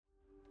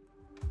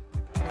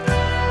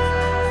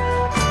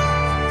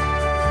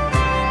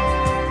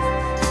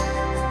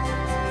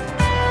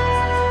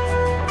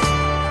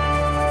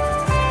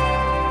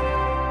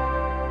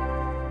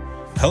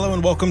Hello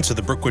and welcome to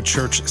the Brookwood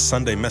Church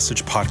Sunday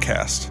Message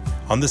Podcast.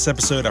 On this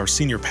episode, our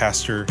senior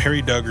pastor,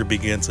 Perry Duggar,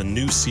 begins a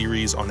new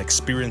series on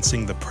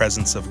experiencing the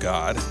presence of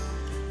God.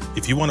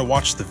 If you want to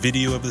watch the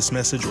video of this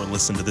message or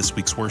listen to this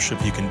week's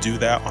worship, you can do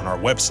that on our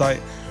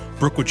website,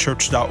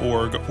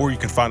 brookwoodchurch.org, or you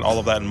can find all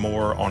of that and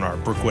more on our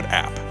Brookwood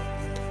app.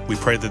 We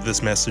pray that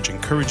this message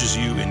encourages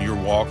you in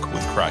your walk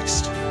with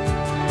Christ.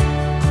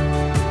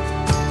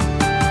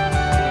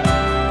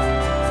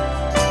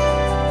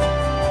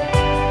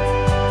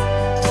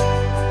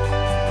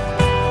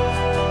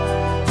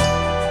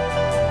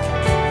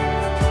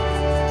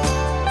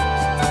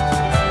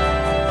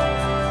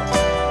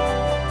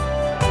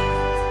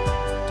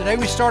 Today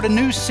we start a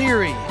new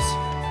series,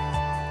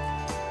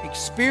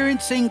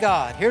 Experiencing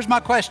God. Here's my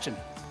question.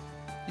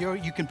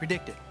 You can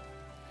predict it.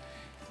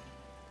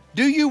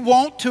 Do you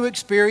want to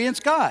experience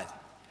God?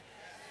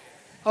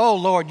 Oh,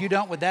 Lord, you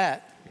don't with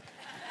that.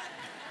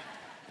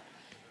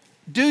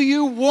 Do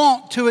you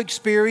want to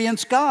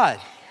experience God?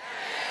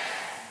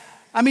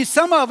 I mean,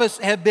 some of us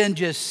have been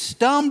just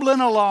stumbling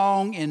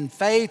along in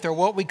faith, or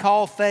what we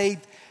call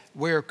faith.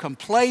 We're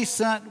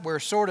complacent, we're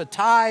sort of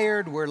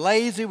tired, we're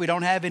lazy, we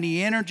don't have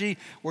any energy,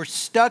 we're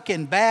stuck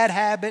in bad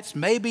habits,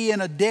 maybe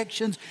in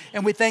addictions,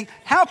 and we think,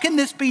 how can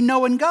this be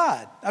knowing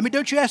God? I mean,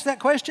 don't you ask that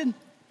question?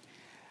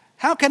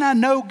 How can I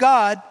know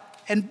God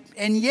and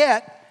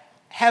yet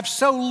have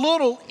so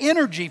little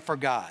energy for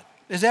God?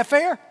 Is that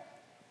fair?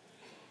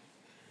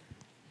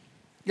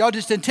 Y'all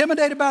just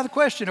intimidated by the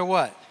question or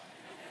what?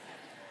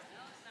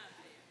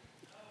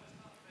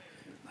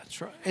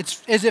 That's right.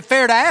 Is it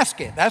fair to ask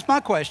it? That's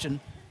my question.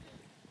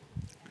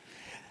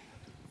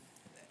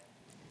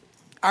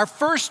 Our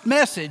first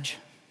message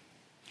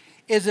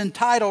is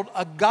entitled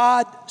A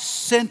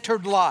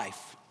God-Centered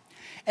Life.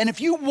 And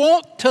if you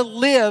want to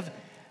live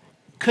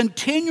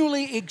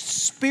continually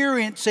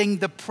experiencing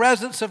the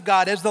presence of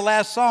God, as the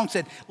last song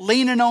said,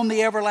 leaning on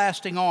the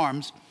everlasting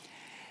arms,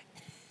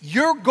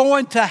 you're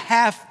going to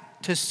have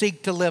to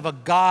seek to live a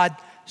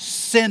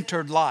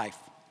God-centered life.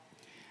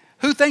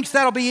 Who thinks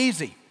that'll be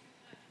easy?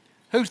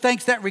 Who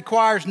thinks that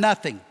requires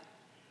nothing?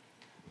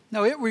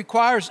 No, it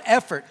requires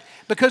effort,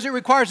 because it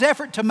requires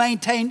effort to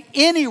maintain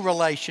any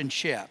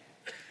relationship,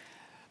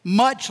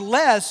 much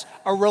less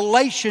a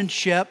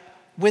relationship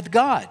with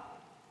God.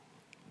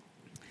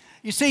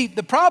 You see,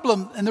 the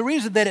problem and the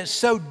reason that it's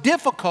so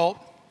difficult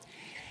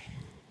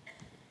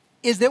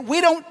is that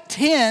we don't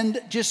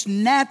tend just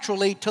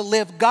naturally to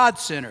live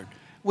God-centered.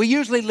 We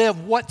usually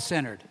live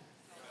what-centered?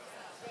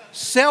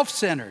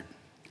 Self-centered.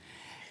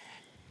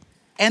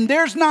 And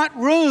there's not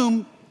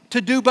room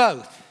to do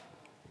both.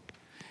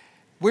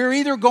 We're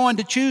either going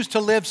to choose to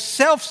live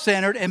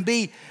self-centered and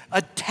be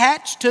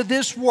attached to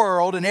this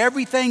world and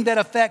everything that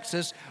affects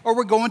us, or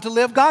we're going to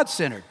live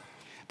God-centered,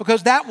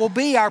 because that will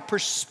be our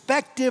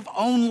perspective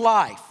on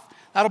life.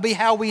 That'll be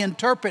how we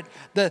interpret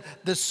the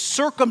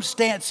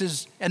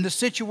circumstances and the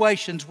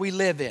situations we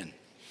live in.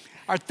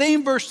 Our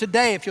theme verse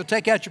today, if you'll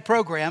take out your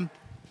program,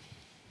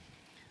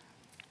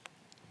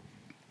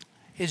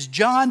 is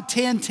John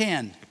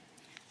 10:10.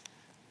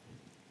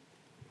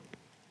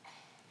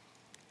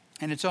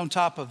 And it's on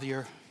top of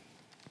your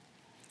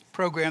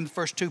program. The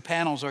first two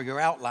panels are your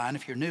outline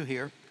if you're new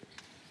here.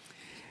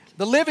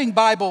 The Living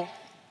Bible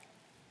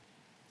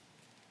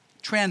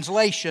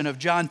translation of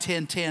John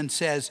 10:10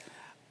 says,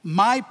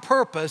 "My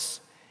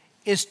purpose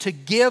is to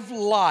give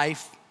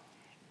life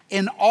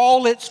in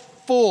all its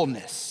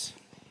fullness."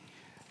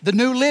 The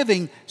New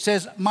Living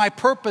says, "My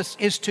purpose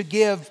is to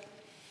give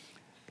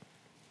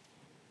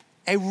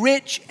a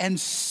rich and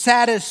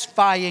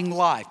satisfying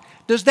life."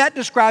 Does that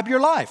describe your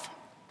life?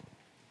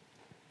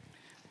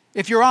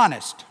 If you're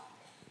honest,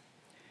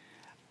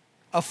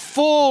 a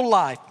full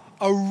life,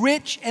 a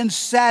rich and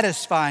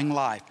satisfying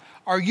life.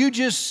 Are you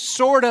just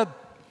sort of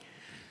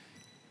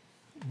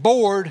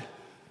bored,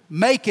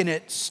 making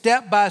it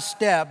step by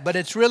step, but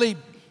it's really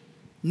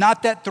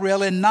not that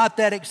thrilling, not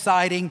that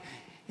exciting.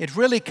 It's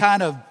really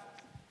kind of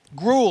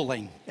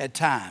grueling at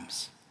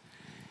times.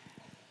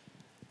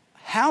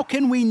 How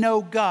can we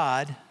know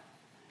God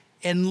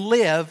and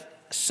live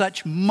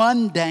such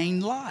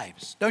mundane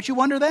lives? Don't you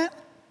wonder that?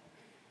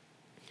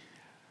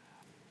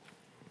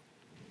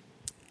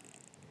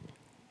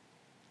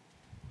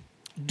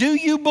 Do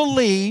you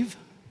believe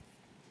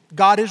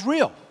God is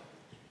real?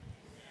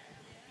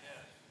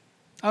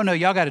 Oh no,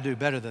 y'all got to do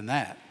better than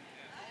that.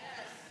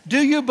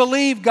 Do you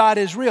believe God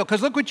is real?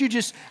 Because look what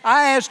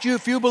I asked you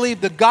if you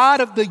believe the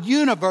God of the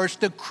universe,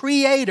 the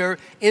Creator,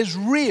 is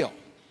real.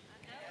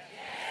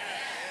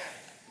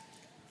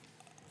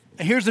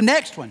 And here's the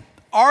next one.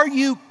 Are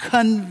you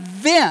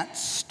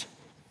convinced?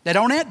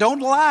 Don't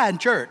lie in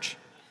church.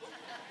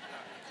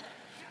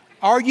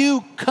 Are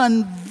you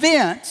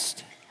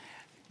convinced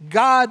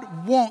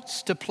God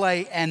wants to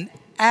play an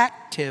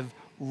active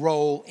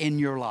role in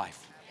your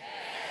life?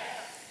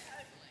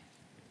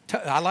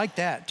 Yes. I like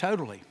that,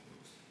 totally.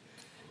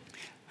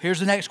 Here's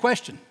the next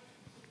question.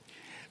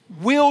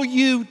 Will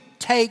you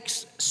take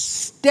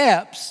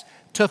steps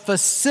to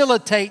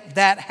facilitate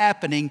that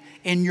happening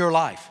in your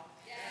life?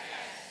 Yes.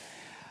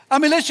 I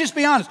mean, let's just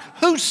be honest.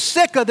 Who's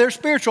sick of their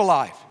spiritual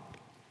life?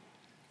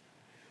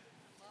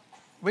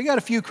 We got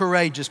a few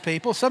courageous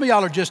people. Some of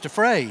y'all are just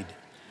afraid.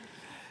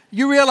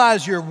 You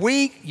realize you're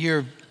weak.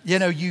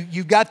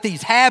 You've got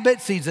these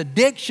habits, these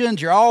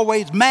addictions. You're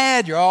always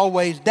mad. You're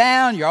always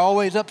down. You're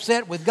always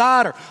upset with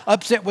God or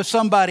upset with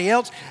somebody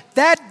else.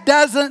 That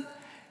doesn't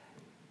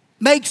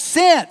make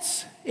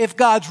sense if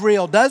God's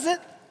real, does it?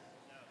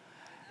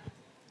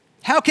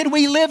 How can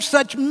we live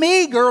such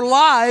meager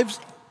lives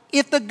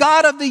if the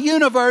God of the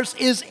universe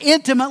is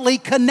intimately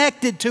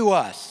connected to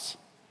us?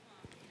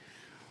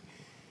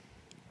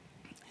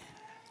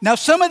 Now,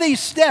 some of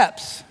these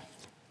steps,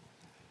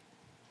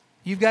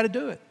 you've got to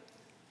do it.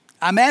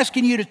 I'm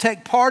asking you to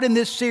take part in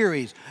this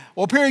series.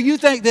 Well, Perry, you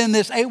think then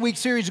this 8-week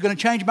series is going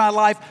to change my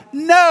life?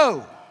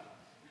 No.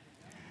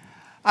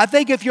 I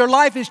think if your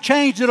life is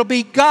changed, it'll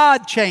be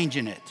God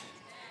changing it.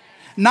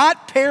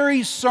 Not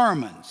Perry's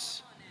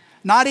sermons.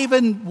 Not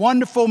even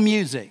wonderful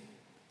music.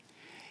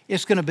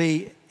 It's going to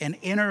be an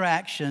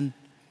interaction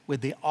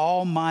with the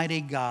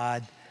Almighty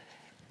God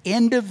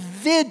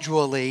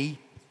individually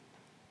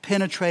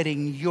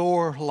penetrating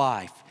your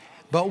life.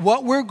 But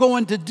what we're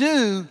going to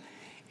do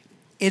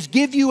is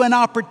give you an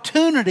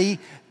opportunity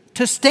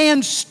to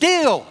stand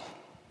still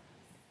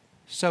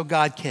so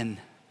God can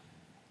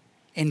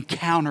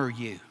encounter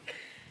you.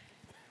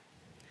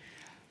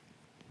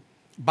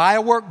 Buy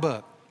a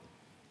workbook.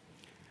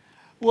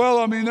 Well,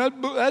 I mean,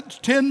 that's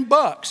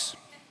 $10.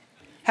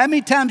 How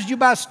many times did you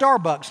buy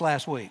Starbucks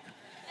last week?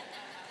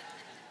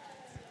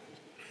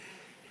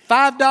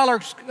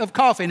 $5 of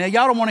coffee. Now,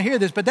 y'all don't want to hear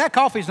this, but that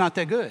coffee's not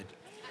that good.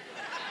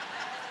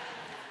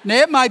 Now,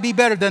 it might be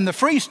better than the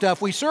free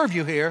stuff we serve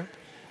you here.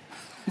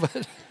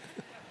 But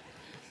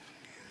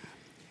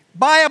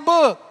buy a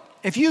book.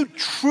 If you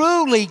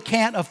truly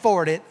can't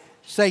afford it,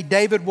 say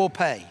David will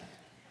pay.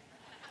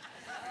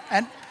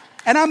 And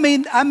I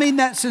mean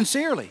that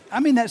sincerely. I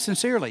mean that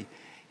sincerely.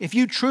 If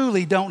you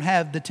truly don't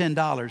have the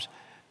 $10,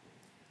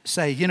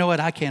 say, you know what,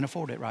 I can't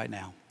afford it right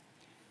now.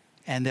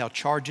 And they'll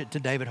charge it to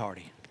David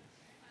Hardy.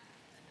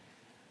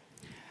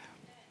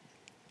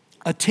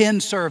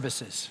 Attend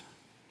services.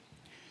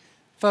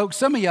 Folks,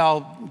 some of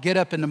y'all get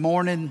up in the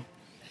morning,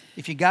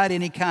 if you got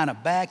any kind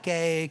of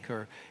backache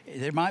or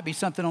there might be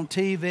something on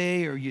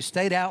TV or you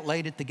stayed out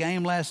late at the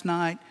game last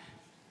night,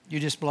 you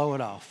just blow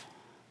it off.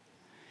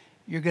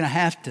 You're going to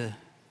have to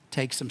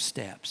take some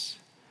steps.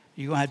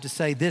 You're going to have to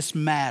say, this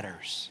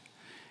matters.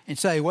 And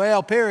say,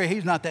 well, Perry,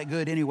 he's not that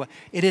good anyway.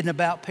 It isn't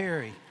about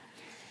Perry.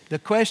 The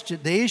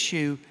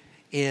issue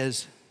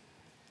is,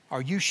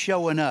 are you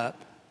showing up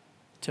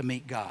to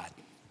meet God?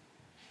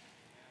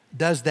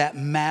 Does that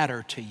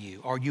matter to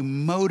you? Are you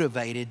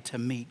motivated to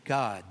meet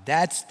God?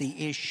 That's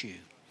the issue.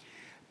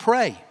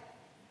 Pray.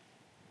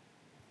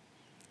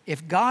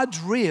 If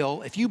God's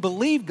real, if you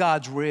believe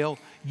God's real,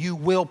 you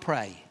will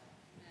pray.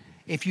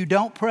 If you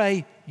don't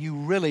pray, you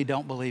really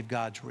don't believe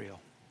God's real.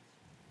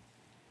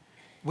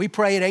 We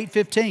pray at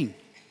 8:15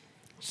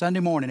 Sunday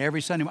morning,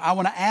 every Sunday morning. I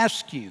want to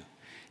ask you,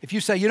 if you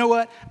say, you know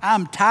what,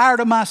 I'm tired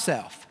of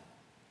myself.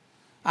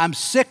 I'm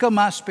sick of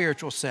my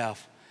spiritual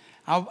self.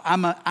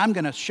 I'm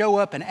going to show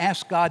up and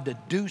ask God to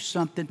do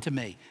something to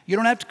me. You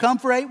don't have to come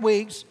for 8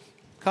 weeks.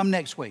 Come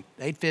next week,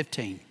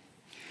 8:15.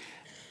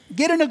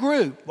 Get in a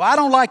group. Well, I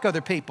don't like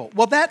other people.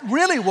 Well, that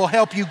really will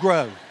help you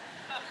grow.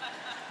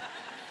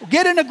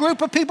 Get in a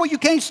group of people you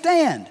can't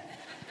stand.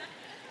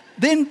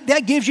 Then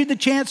that gives you the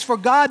chance for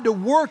God to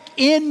work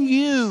in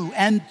you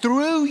and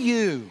through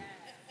you.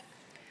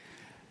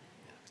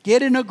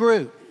 Get in a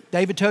group.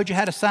 David told you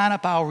how to sign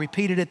up. I'll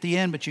repeat it at the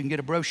end, but you can get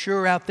a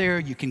brochure out there.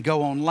 You can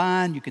go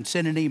online. You can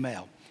send an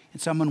email,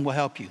 and someone will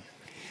help you.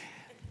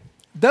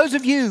 Those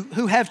of you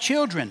who have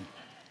children,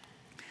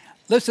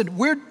 listen,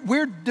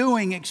 we're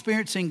doing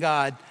Experiencing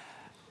God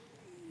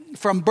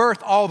from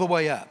birth all the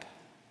way up.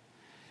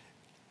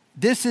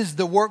 This is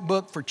the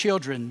workbook for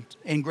children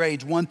in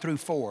grades 1 through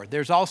 4.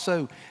 There's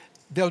also,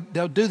 they'll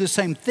do the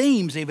same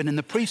themes even in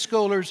the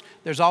preschoolers.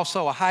 There's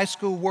also a high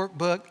school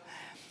workbook.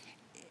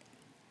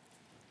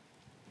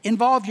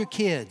 Involve your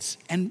kids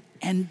and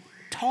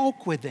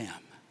talk with them.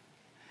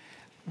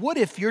 What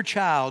if your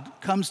child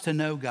comes to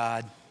know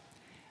God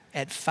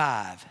at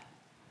 5,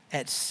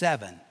 at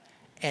 7,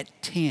 at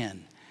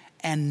 10,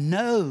 and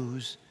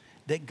knows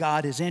that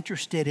God is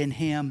interested in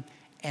him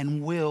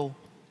and will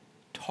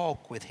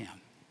talk with him?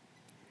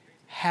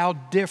 How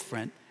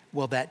different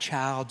will that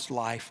child's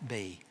life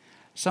be?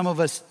 Some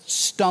of us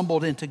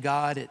stumbled into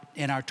God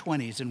in our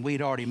 20s and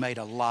we'd already made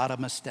a lot of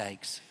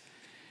mistakes.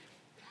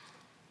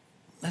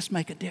 Let's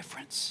make a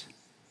difference.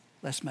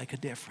 Let's make a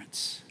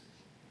difference.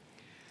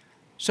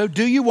 So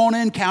do you want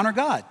to encounter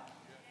God?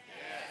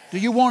 Yes. Do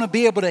you want to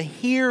be able to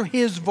hear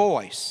his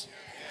voice?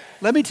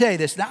 Yes. Let me tell you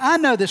this. Now, I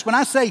know this. When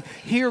I say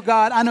hear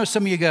God, I know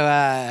some of you go,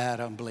 I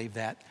don't believe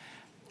that.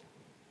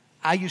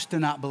 I used to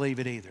not believe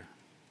it either.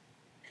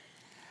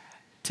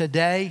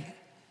 Today,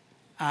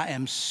 I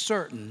am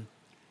certain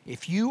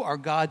if you are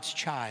God's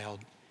child,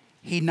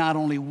 he not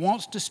only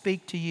wants to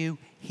speak to you,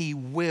 he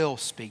will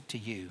speak to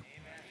you.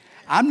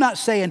 I'm not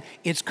saying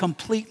it's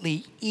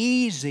completely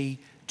easy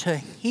to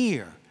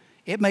hear.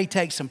 It may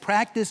take some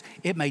practice.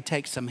 It may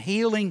take some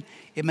healing.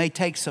 It may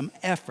take some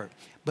effort.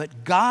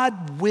 But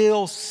God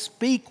will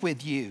speak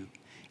with you,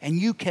 and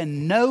you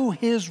can know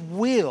His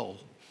will,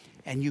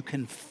 and you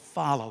can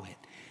follow it.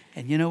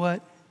 And you know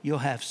what? You'll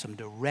have some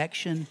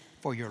direction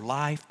for your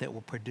life that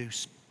will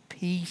produce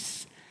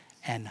peace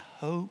and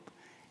hope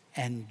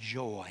and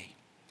joy.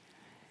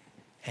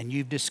 And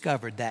you've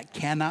discovered that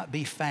cannot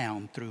be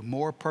found through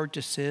more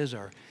purchases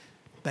or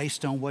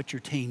based on what your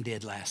team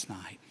did last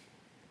night.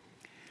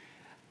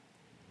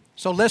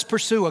 So let's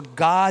pursue a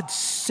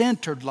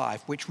God-centered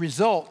life, which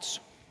results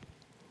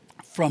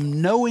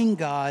from knowing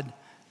God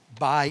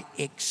by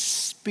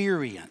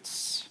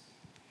experience.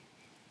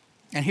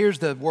 And here's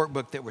the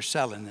workbook that we're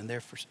selling, and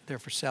they're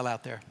for sale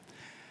out there.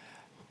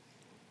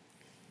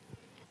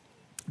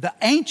 The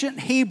ancient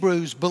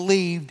Hebrews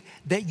believed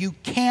that you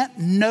can't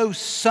know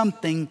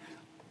something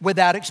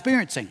without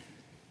experiencing.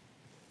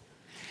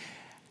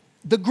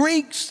 The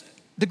Greeks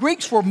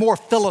were more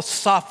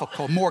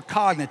philosophical, more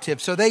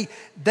cognitive, so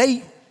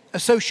they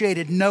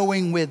associated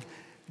knowing with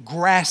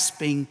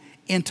grasping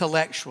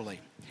intellectually.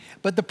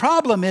 But the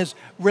problem is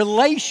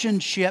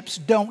relationships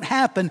don't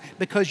happen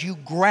because you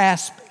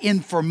grasp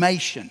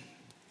information.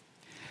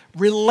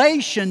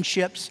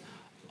 Relationships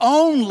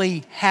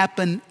only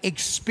happen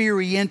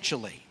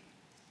experientially.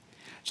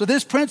 So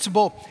this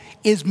principle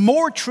is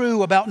more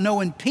true about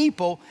knowing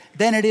people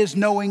than it is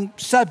knowing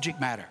subject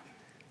matter.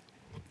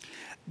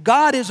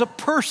 God is a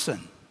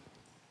person.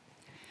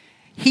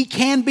 He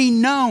can be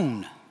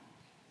known.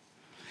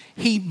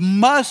 He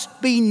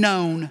must be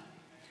known.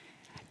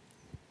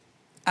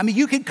 I mean,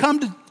 you can come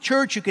to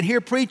church, you can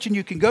hear preaching,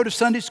 you can go to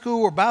Sunday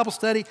school or Bible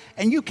study,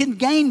 and you can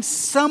gain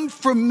some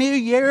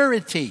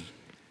familiarity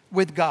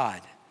with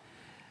God,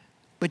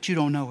 but you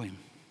don't know Him.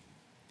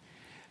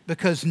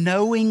 Because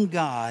knowing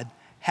God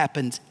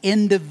happens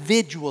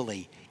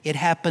individually. It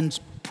happens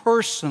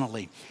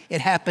personally.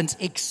 It happens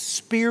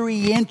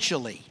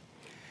experientially.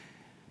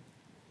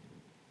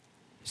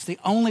 It's the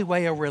only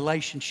way a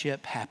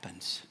relationship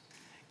happens.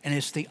 And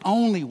it's the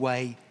only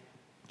way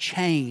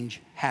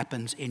change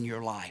happens in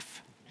your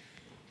life.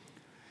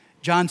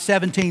 John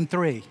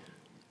 17:3.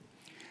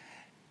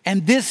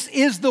 And this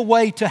is the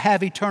way to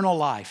have eternal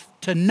life,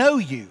 to know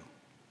you,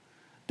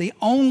 the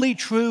only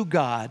true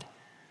God,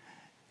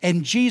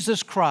 and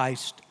Jesus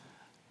Christ,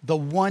 the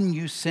one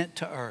you sent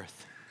to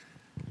earth.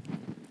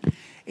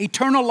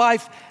 Eternal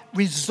life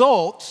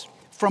results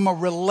from a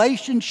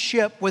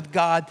relationship with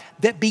God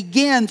that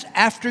begins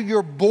after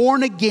you're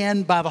born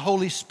again by the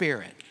Holy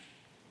Spirit.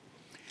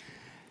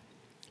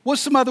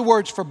 What's some other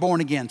words for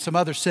born again? Some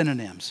other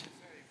synonyms.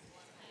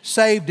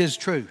 Saved is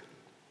true.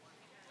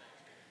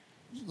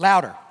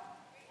 Louder.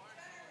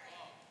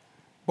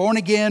 Born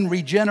again,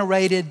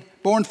 regenerated,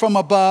 born from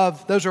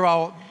above. Those are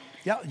all,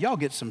 y'all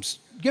get some,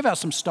 give out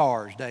some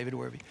stars, David,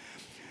 wherever you.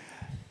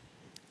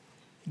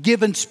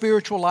 Given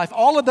spiritual life.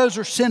 All of those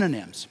are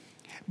synonyms.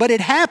 But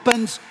it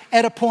happens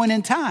at a point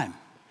in time.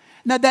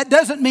 Now, that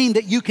doesn't mean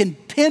that you can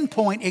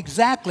pinpoint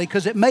exactly,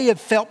 because it may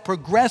have felt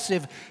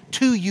progressive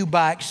to you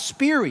by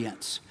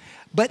experience.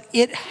 But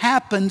it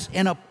happens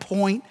in a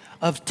point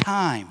of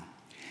time.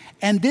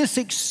 And this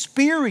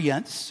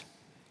experience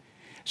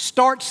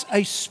starts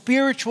a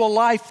spiritual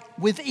life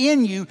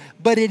within you,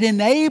 but it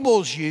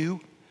enables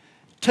you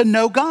to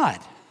know God.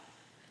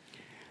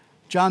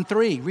 John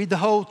 3, read the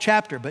whole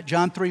chapter, but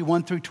John 3,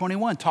 1 through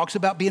 21 talks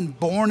about being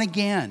born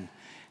again.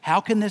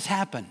 How can this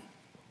happen?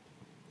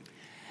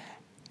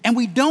 And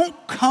we don't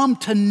come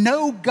to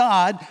know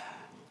God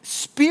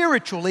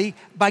spiritually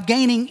by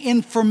gaining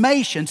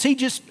information. See,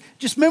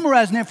 just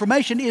memorizing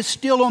information is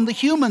still on the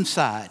human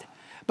side.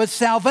 But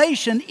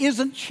salvation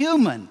isn't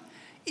human.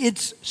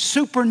 It's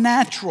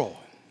supernatural.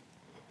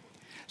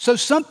 So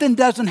something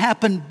doesn't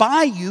happen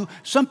by you,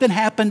 something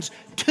happens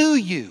to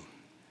you.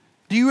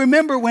 Do you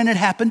remember when it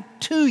happened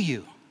to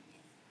you?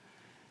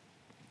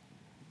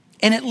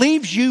 And it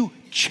leaves you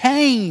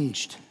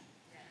changed.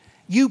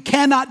 You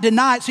cannot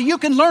deny it. So you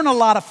can learn a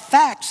lot of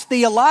facts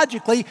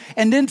theologically,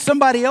 and then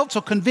somebody else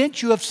will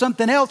convince you of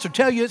something else or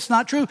tell you it's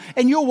not true,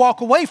 and you'll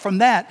walk away from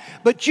that.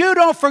 But you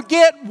don't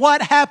forget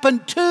what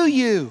happened to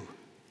you.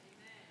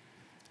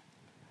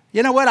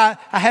 You know what?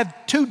 I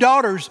have two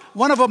daughters.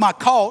 One of them I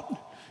caught.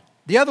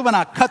 The other one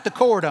I cut the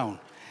cord on.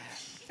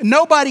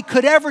 Nobody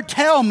could ever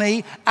tell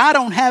me I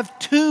don't have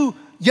two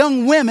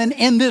young women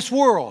in this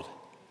world.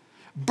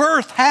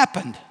 Birth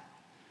happened.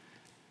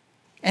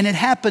 And it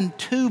happened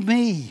to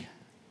me.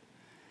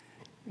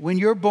 When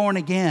you're born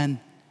again,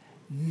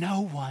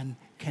 no one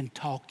can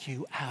talk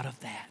you out of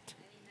that.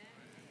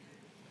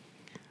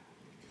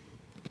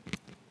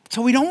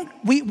 So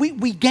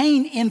we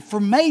gain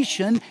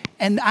information,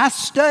 and I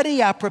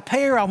study, I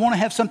prepare, I want to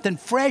have something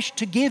fresh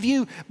to give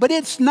you, but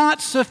it's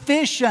not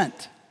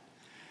sufficient.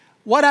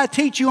 What I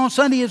teach you on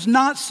Sunday is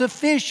not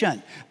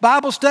sufficient.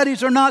 Bible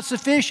studies are not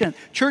sufficient.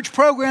 Church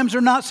programs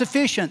are not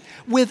sufficient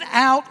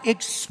without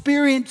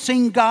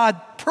experiencing God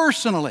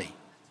personally.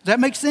 Does that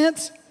make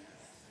sense?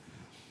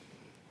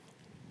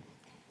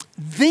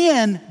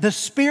 Then the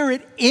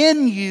Spirit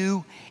in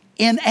you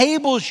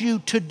enables you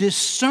to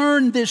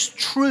discern this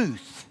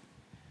truth.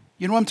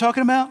 You know what I'm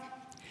talking about?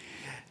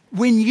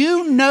 When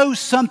you know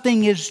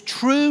something is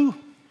true,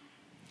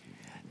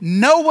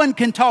 no one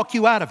can talk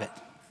you out of it.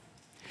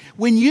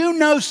 When you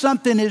know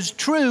something is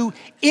true,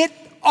 it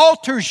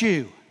alters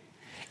you.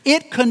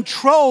 It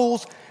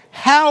controls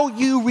how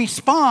you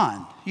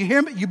respond. You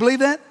hear me? You believe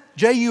that?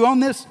 Jay, you on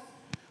this?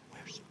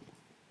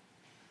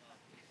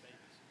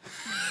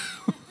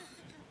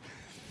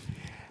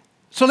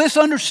 So let's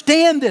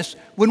understand this.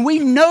 When we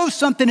know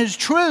something is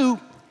true,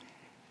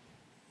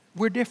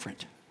 we're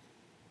different.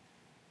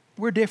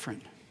 We're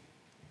different.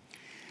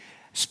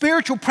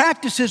 Spiritual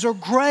practices are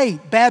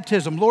great.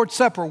 Baptism, Lord's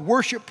Supper,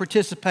 worship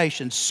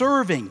participation,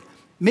 serving,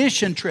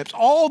 mission trips,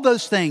 all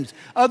those things,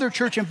 other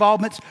church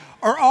involvements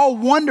are all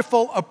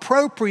wonderful,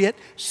 appropriate,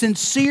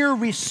 sincere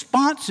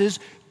responses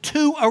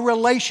to a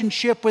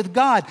relationship with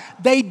God.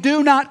 They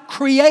do not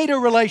create a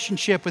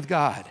relationship with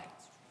God.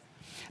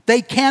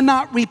 They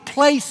cannot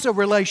replace a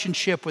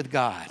relationship with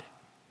God.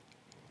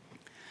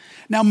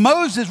 Now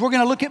Moses, we're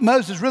going to look at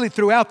Moses really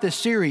throughout this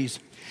series,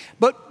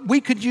 but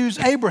we could use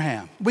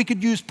Abraham, we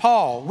could use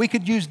Paul, we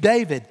could use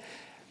David.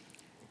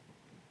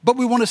 But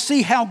we want to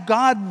see how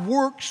God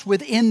works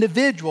with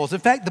individuals. In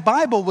fact, the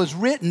Bible was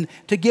written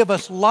to give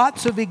us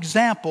lots of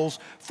examples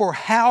for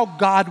how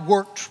God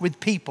works with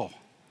people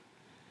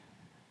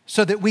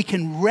so that we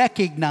can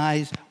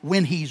recognize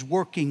when He's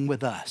working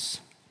with us.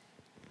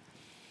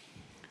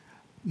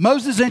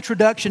 Moses'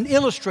 introduction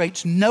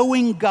illustrates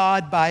knowing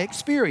God by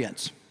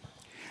experience.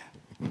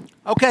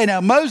 Okay, now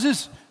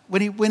Moses,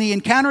 when he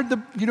encountered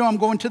I'm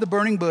going to the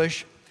burning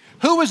bush,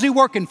 who was he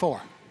working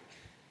for?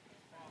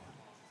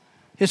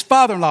 His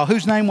father-in-law,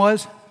 whose name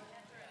was?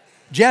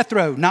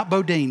 Jethro, not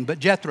Bodine, but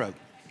Jethro.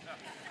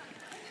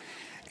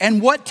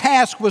 And what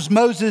task was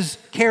Moses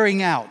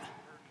carrying out?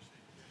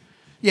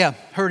 Yeah,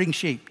 herding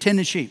sheep,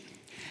 tending sheep.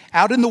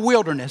 Out in the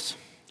wilderness,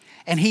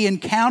 and he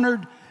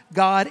encountered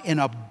God in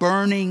a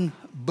burning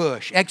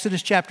bush.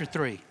 Exodus chapter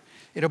 3.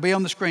 It'll be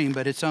on the screen,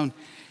 but it's in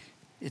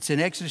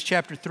Exodus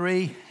chapter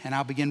 3, and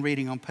I'll begin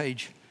reading on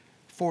page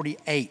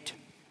 48.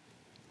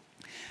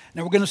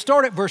 Now, we're going to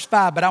start at verse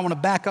 5, but I want to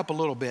back up a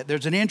little bit.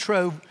 There's an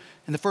intro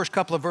in the first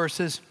couple of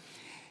verses,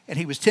 and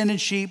he was tending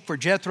sheep for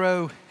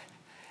Jethro.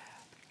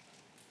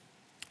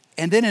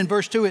 And then in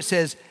verse 2 it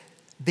says,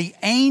 the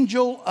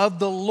angel of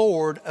the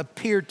Lord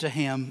appeared to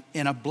him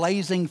in a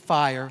blazing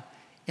fire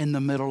in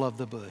the middle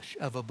of a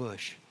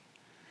bush.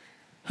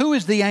 Who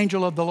is the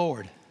angel of the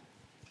Lord?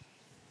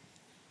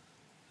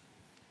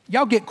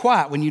 Y'all get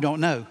quiet when you don't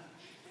know.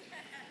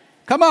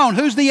 Come on,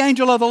 who's the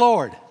angel of the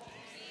Lord?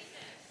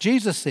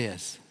 Jesus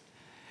is.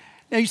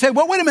 Now you say,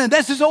 well, wait a minute,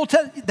 that's his Old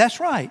Testament.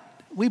 That's right.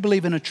 We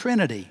believe in a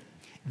Trinity.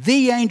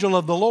 The angel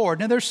of the Lord.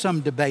 Now there's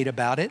some debate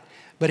about it,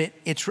 but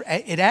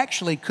it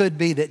actually could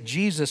be that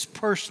Jesus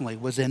personally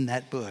was in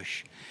that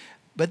bush.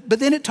 But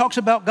then it talks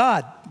about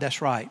God.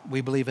 That's right.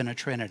 We believe in a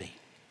Trinity.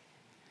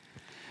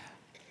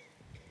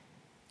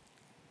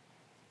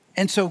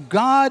 And so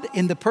God,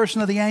 in the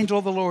person of the angel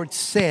of the Lord,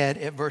 said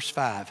at verse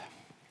 5,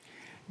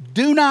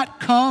 do not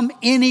come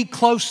any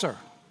closer.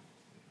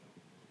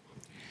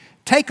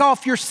 Take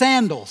off your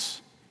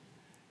sandals.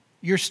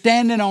 You're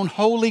standing on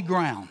holy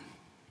ground.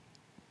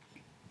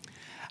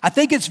 I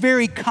think it's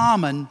very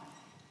common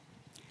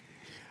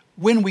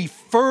when we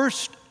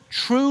first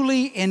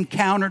truly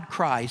encountered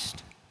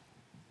Christ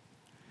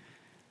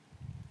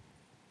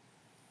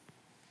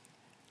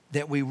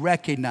that we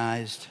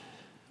recognized.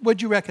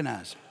 What'd you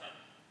recognize?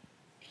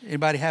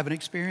 Anybody have an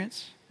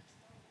experience?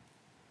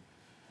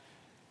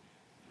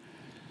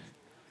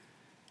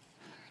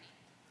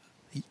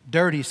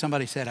 Dirty,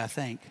 somebody said, I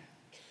think.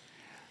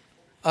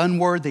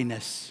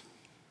 Unworthiness.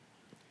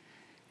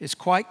 It's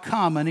quite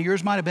common, and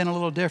yours might have been a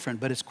little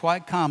different, but it's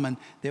quite common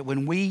that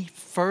when we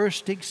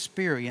first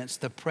experience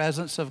the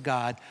presence of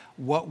God,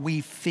 what we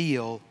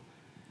feel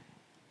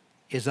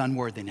is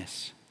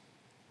unworthiness.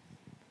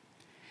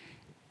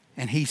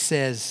 And he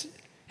says,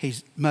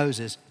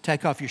 Moses,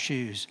 take off your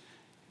shoes.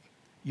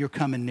 You're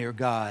coming near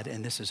God,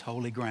 and this is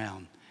holy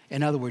ground.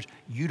 In other words,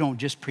 you don't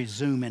just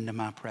presume into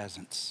my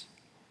presence.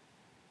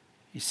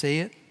 You see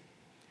it?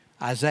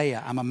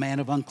 Isaiah, I'm a man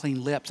of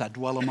unclean lips. I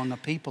dwell among a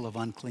people of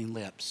unclean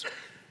lips.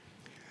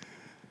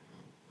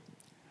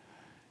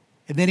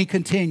 And then he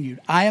continued,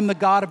 I am the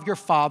God of your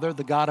father,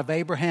 the God of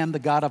Abraham, the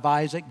God of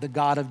Isaac, the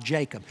God of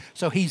Jacob.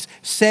 So he's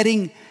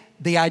setting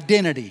the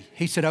identity.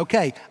 He said,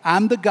 okay,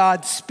 I'm the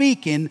God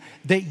speaking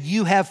that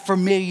you have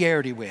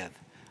familiarity with.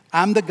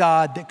 I'm the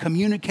God that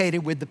communicated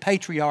with the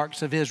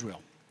patriarchs of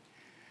Israel.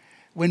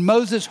 When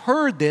Moses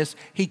heard this,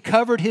 he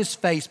covered his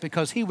face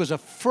because he was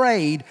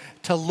afraid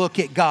to look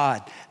at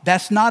God.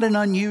 That's not an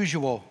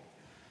unusual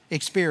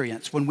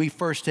experience when we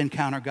first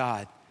encounter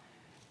God,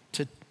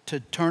 to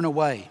turn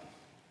away.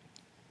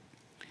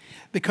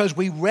 Because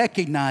we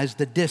recognize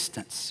the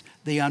distance,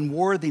 the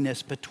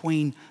unworthiness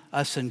between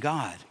us and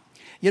God.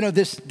 You know,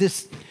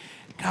 this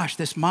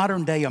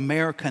modern day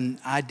American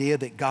idea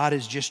that God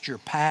is just your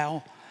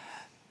pal,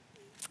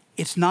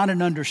 it's not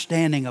an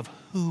understanding of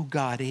who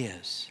God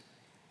is.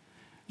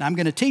 Now, I'm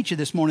going to teach you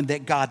this morning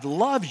that God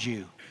loves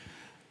you,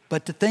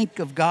 but to think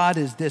of God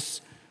as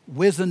this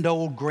wizened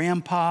old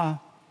grandpa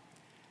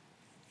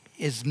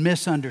is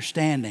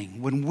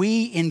misunderstanding. When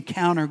we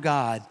encounter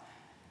God,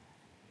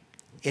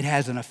 it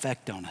has an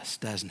effect on us,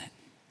 doesn't it?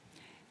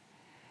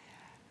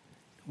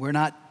 We're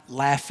not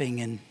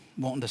laughing and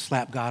wanting to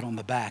slap God on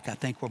the back. I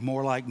think we're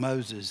more like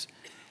Moses.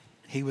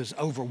 He was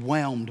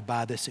overwhelmed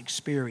by this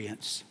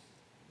experience.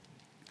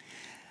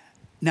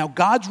 Now,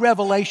 God's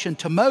revelation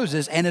to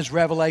Moses and his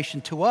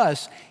revelation to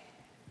us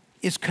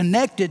is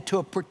connected to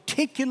a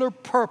particular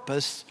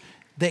purpose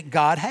that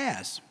God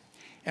has.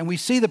 And we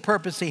see the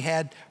purpose he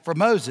had for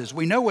Moses.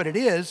 We know what it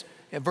is.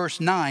 At verse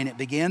 9, it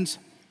begins,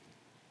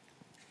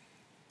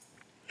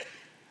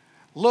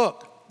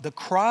 "Look, the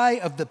cry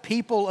of the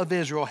people of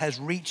Israel has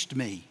reached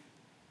me,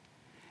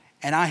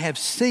 and I have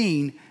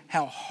seen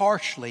how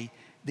harshly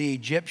the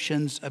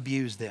Egyptians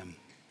abuse them.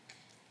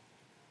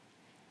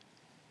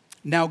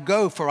 Now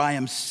go, for I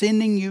am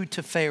sending you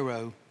to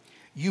Pharaoh.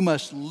 You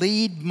must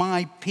lead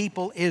my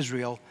people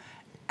Israel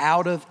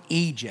out of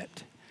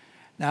Egypt."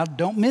 Now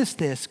don't miss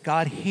this.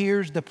 God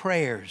hears the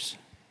prayers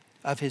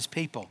of his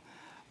people.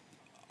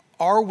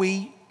 Are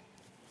we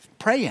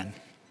praying?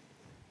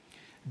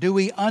 Do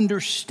we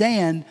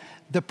understand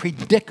the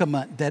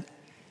predicament that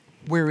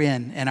we're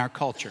in our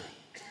culture?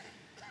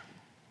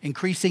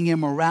 Increasing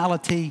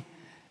immorality.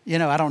 You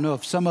know, I don't know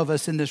if some of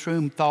us in this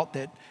room thought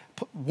that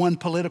one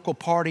political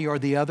party or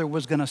the other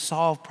was going to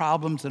solve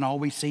problems, and all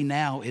we see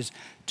now is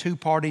two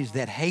parties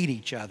that hate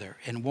each other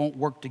and won't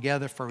work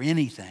together for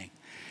anything.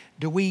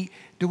 Do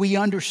we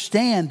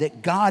understand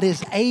that God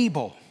is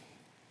able,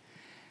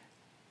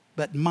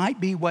 but might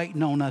be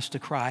waiting on us to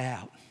cry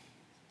out?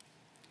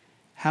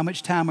 How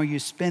much time are you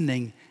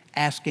spending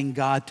asking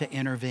God to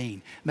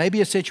intervene?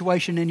 Maybe a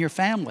situation in your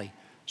family.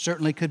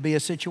 Certainly could be a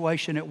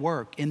situation at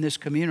work, in this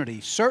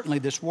community, certainly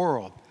this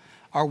world.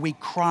 Are we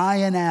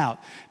crying out?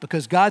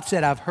 Because God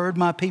said, I've heard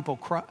my people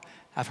cry,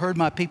 I've heard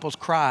my people's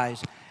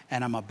cries,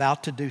 and I'm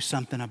about to do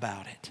something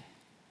about it.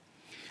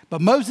 But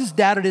Moses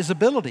doubted his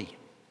ability.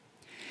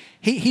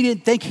 He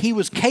didn't think he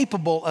was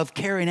capable of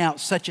carrying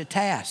out such a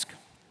task.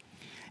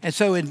 And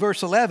so in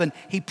verse 11,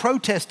 he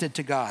protested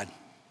to God.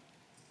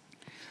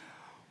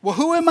 Well,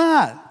 who am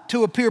I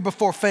to appear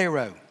before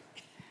Pharaoh?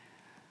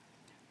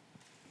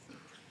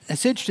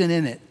 It's interesting,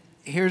 isn't it?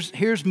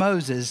 Here's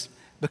Moses,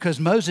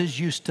 because Moses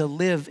used to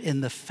live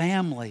in the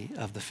family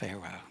of the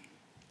Pharaoh.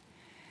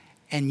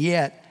 And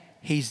yet,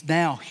 he's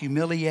now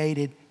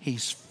humiliated.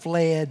 He's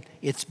fled.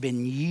 It's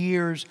been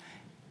years.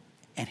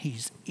 And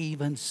he's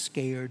even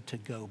scared to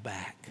go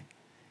back.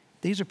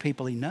 These are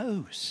people he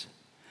knows.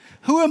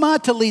 Who am I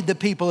to lead the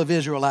people of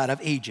Israel out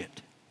of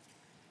Egypt?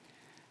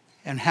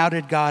 And how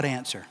did God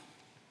answer?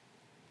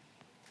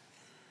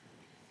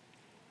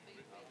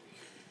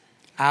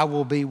 I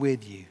will be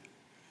with you.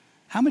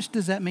 How much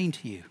does that mean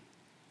to you?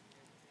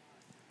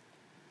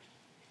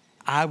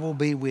 I will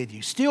be with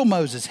you. Still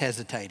Moses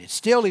hesitated.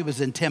 Still he was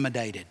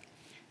intimidated.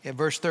 At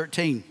verse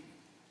 13.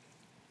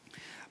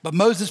 But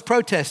Moses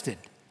protested.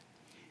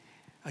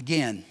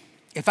 Again,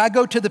 if I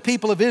go to the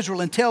people of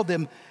Israel and tell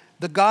them,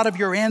 the God of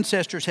your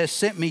ancestors has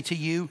sent me to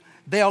you,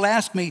 they'll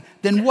ask me,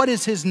 then what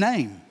is his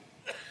name?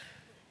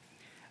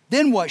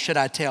 Then what should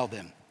I tell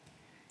them?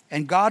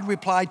 And God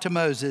replied to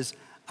Moses,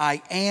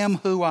 I am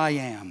who I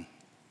am.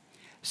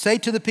 Say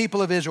to the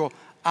people of Israel,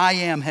 I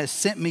am has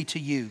sent me to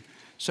you.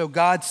 So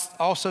God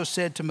also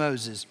said to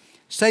Moses,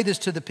 say this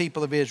to the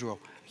people of Israel,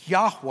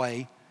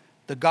 Yahweh,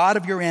 the God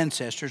of your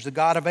ancestors, the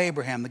God of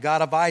Abraham, the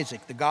God of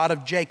Isaac, the God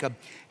of Jacob,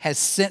 has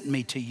sent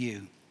me to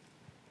you.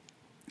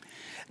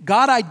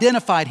 God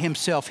identified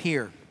himself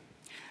here.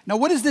 Now,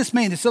 what does this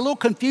mean? It's a little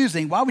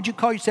confusing. Why would you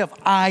call yourself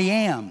I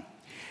am?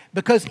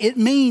 Because it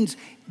means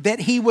that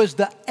he was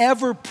the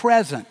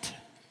ever-present.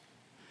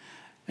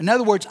 In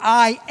other words,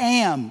 I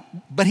am,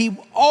 but he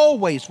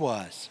always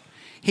was.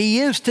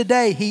 He is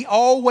today. He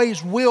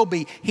always will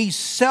be. He's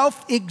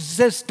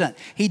self-existent.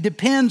 He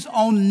depends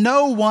on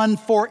no one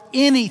for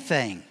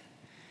anything.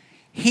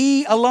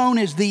 He alone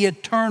is the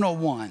eternal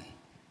one.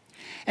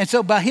 And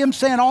so by him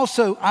saying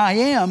also, I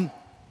am,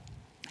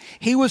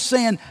 he was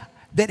saying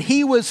that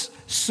he was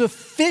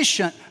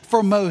sufficient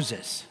for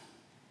Moses.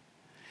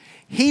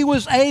 He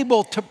was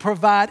able to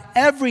provide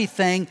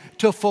everything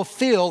to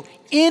fulfill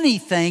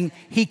anything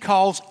he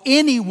calls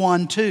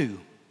anyone to.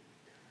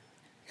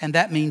 And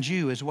that means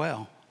you as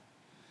well,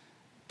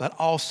 but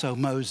also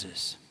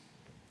Moses.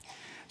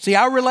 See,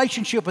 our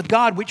relationship with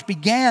God, which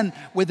began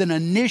with an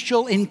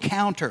initial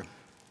encounter,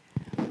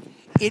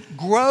 it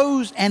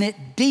grows and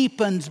it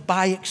deepens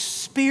by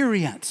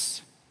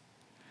experience.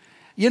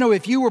 You know,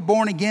 if you were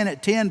born again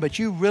at 10, but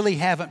you really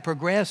haven't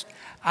progressed,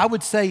 I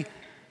would say,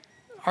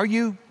 are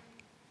you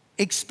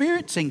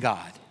experiencing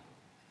God?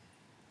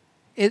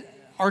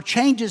 Are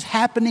changes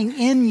happening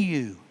in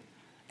you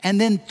and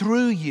then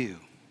through you?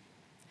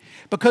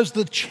 Because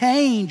the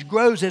change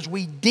grows as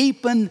we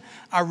deepen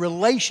our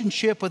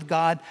relationship with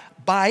God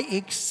by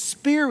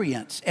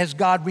experience, as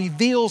God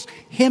reveals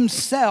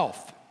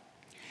himself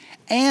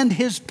and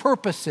his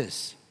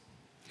purposes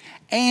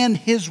and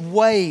his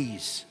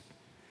ways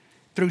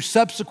through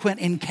subsequent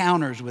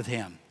encounters with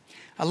him.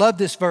 I love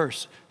this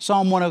verse,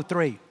 Psalm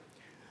 103.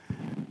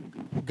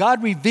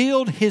 God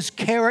revealed his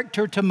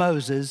character to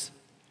Moses,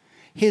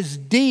 his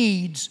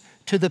deeds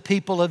to the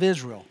people of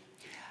Israel.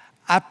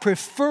 I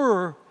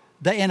prefer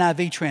the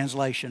NIV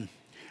translation,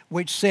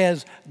 which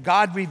says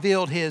God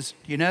revealed his,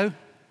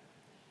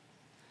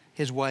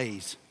 his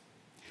ways.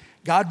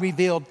 God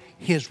revealed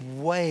his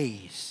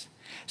ways.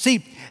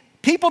 See,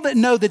 people that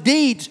know the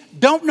deeds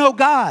don't know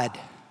God.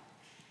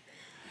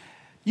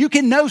 You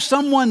can know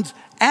someone's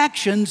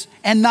actions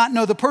and not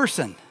know the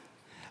person.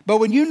 But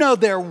when you know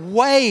their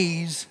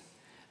ways,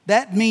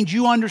 that means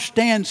you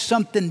understand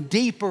something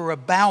deeper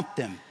about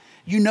them.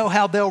 You know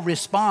how they'll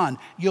respond.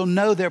 You'll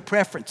know their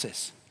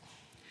preferences.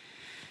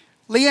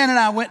 Leanne and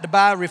I went to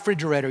buy a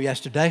refrigerator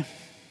yesterday.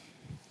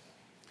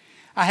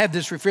 I have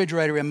this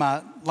refrigerator in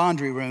my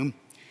laundry room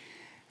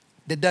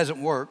that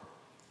doesn't work.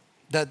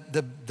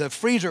 The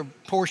freezer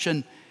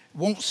portion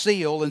won't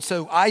seal, and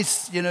so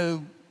ice,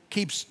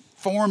 keeps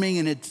forming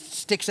and it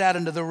sticks out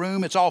into the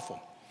room. It's awful.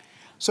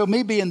 So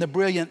me being the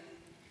brilliant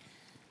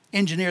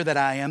engineer that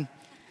I am,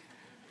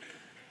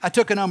 I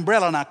took an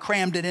umbrella and I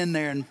crammed it in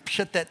there and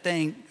shut that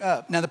thing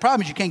up. Now the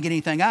problem is you can't get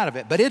anything out of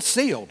it, but it's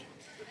sealed.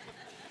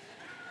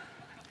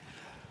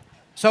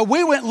 So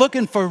we went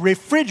looking for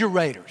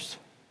refrigerators.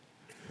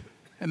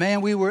 And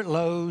man, we were at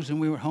Lowe's and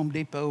we were at Home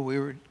Depot. We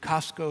were at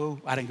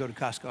Costco. I didn't go to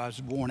Costco. I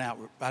was worn out.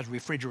 I was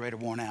refrigerator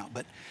worn out,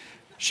 but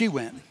she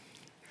went.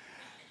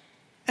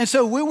 And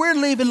so we were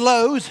leaving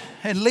Lowe's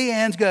and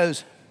Leanne's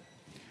goes,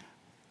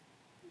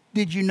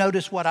 "Did you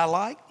notice what I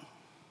like?"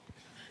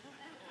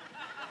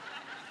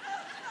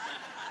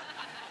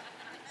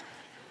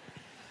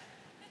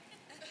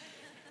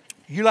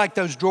 "You like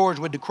those drawers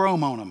with the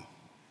chrome on them."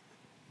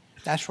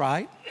 "That's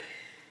right.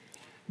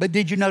 But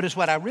did you notice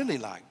what I really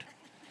liked?"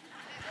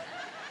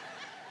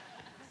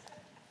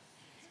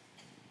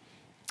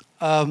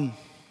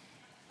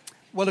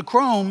 Well, the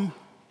chrome,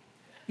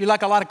 you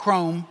like a lot of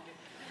chrome.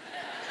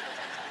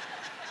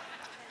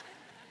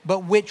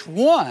 But which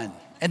one?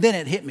 And then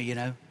it hit me,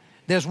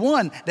 There's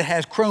one that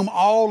has chrome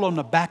all on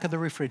the back of the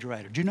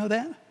refrigerator. Do you know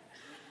that?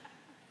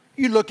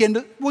 You look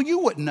into, well, you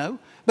wouldn't know,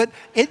 but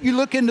you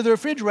look into the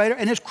refrigerator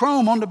and there's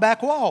chrome on the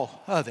back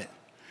wall of it.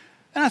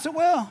 And I said,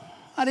 well,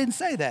 I didn't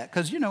say that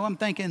because, I'm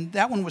thinking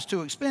that one was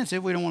too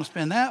expensive. We don't want to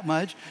spend that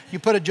much. You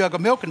put a jug of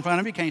milk in front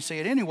of you, you can't see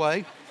it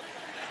anyway.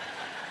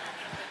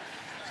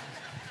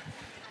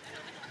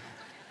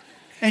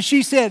 And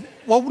she said,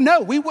 well, no,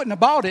 we wouldn't have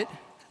bought it,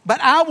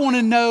 but I want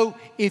to know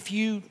if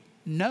you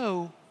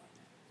know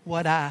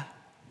what I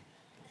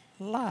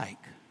like.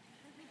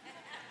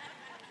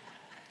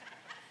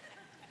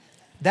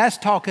 That's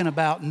talking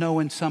about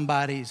knowing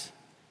somebody's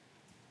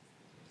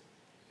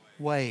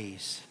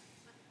ways.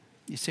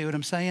 You see what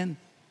I'm saying?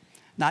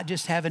 Not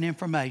just having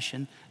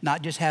information,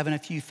 not just having a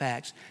few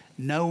facts,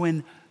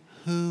 knowing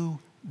who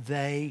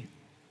they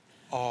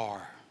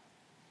are.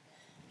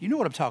 You know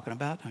what I'm talking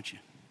about, don't you?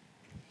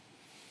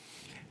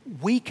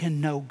 We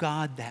can know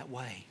God that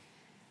way.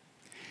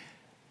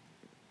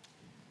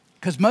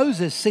 Because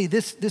Moses, see,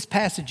 this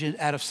passage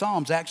out of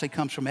Psalms actually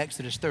comes from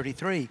Exodus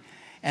 33.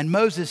 And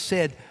Moses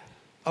said,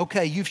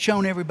 okay, you've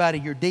shown everybody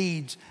your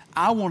deeds.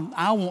 I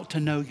want to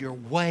know your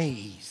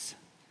ways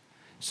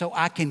so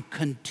I can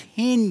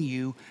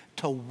continue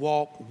to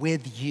walk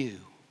with you.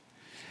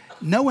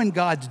 Knowing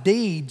God's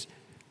deeds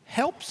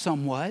helps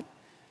somewhat,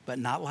 but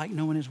not like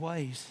knowing his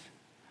ways.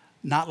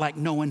 Not like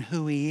knowing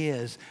who he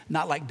is,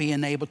 not like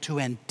being able to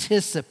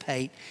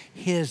anticipate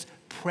his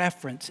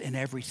preference in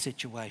every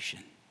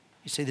situation.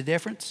 You see the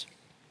difference?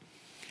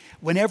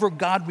 Whenever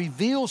God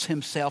reveals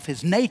himself,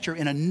 his nature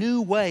in a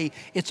new way,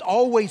 it's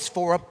always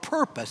for a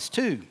purpose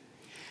too.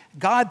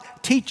 God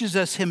teaches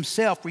us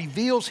himself,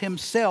 reveals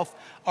himself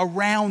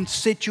around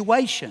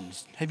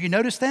situations. Have you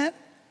noticed that?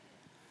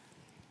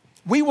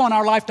 We want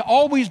our life to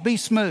always be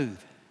smooth.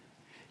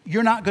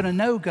 You're not going to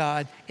know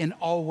God in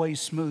always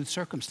smooth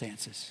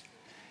circumstances.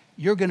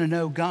 You're going to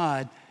know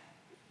God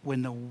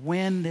when the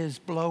wind is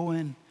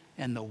blowing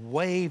and the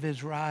wave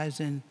is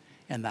rising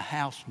and the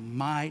house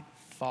might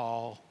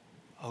fall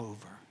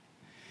over.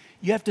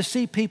 You have to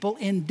see people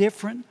in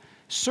different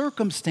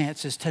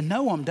circumstances to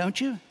know them, don't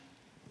you?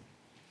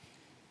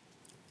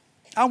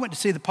 I went to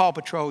see the Paw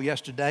Patrol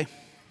yesterday.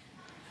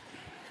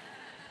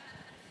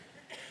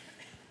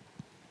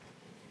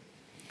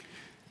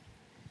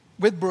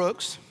 With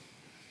Brooks.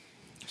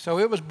 So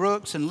it was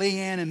Brooks and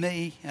Leanne and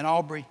me and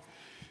Aubrey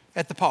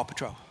at the Paw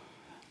Patrol.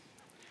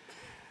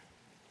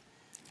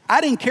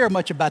 I didn't care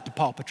much about the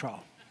Paw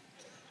Patrol.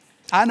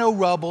 I know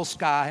Rubble,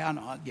 Sky, I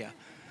know, yeah.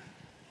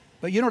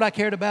 But you know what I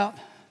cared about?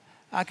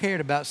 I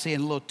cared about seeing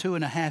a little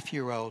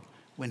 2.5-year-old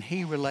when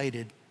he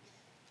related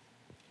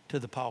to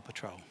the Paw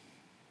Patrol.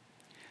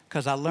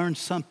 Because I learned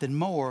something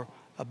more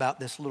about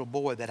this little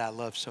boy that I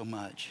love so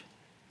much.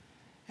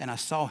 And I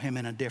saw him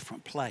in a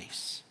different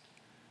place.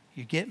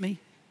 You get me?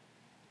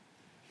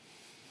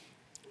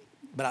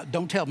 But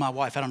don't tell my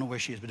wife, I don't know where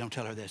she is, but don't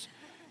tell her this.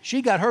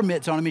 She got her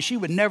mitts on him, and she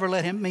would never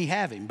let me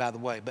have him, by the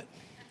way. But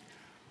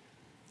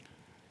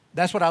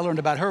That's what I learned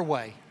about her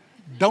way.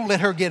 Don't let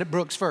her get at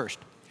Brooks first.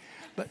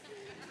 But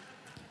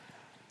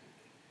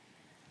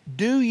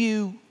do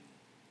you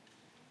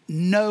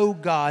know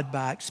God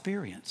by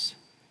experience?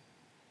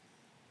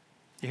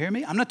 You hear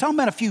me? I'm not talking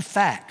about a few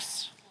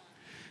facts.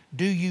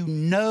 Do you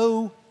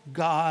know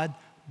God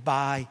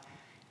by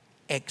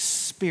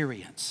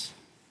experience?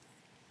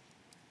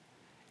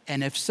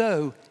 And if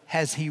so,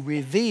 has He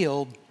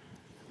revealed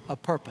a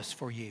purpose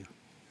for you?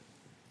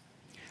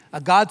 A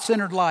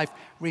God-centered life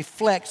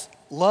reflects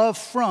love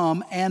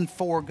from and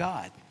for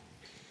God.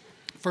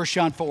 1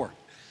 John 4.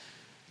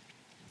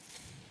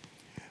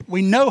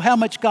 We know how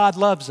much God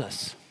loves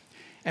us,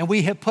 and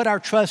we have put our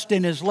trust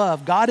in His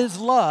love. God is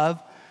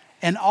love,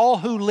 and all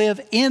who live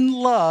in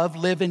love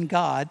live in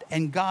God,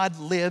 and God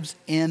lives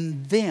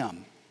in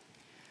them.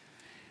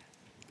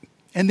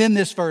 And then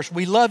this verse,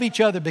 we love each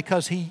other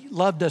because He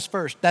loved us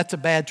first. That's a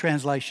bad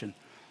translation.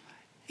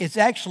 It's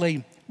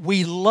actually,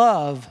 we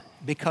love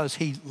because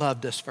He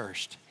loved us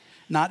first,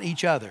 not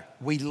each other.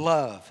 We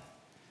love.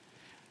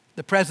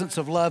 The presence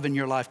of love in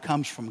your life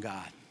comes from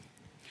God.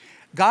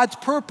 God's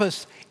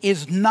purpose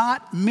is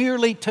not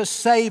merely to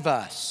save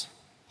us.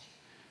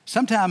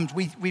 Sometimes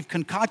we've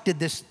concocted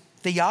this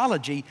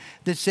theology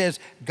that says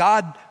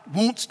God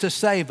wants to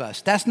save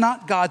us. That's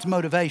not God's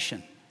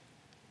motivation.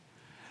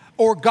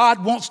 Or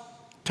God wants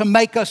to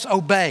make us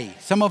obey.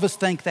 Some of us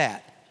think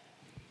that.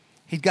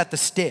 He's got the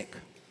stick.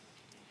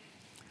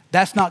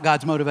 That's not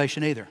God's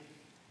motivation either.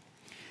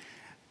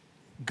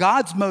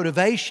 God's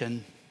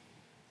motivation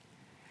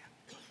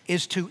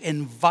is to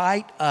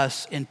invite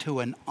us into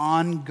an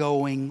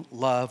ongoing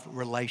love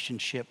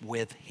relationship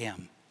with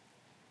Him.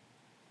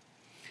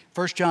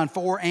 1 John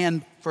 4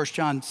 and 1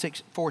 John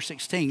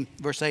 4:16,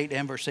 verse 8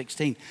 and verse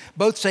 16,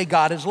 both say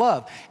God is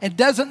love. It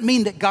doesn't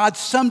mean that God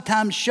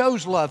sometimes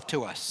shows love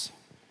to us.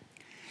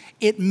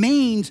 It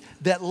means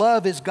that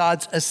love is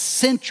God's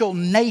essential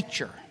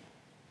nature.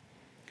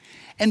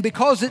 And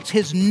because it's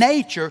His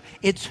nature,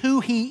 it's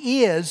who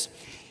He is,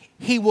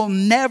 He will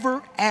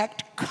never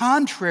act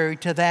contrary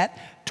to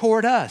that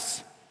toward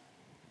us.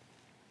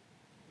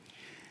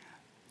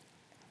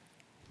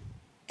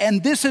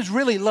 And this is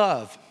really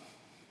love.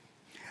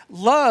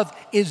 Love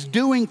is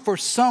doing for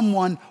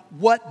someone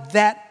what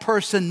that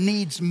person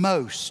needs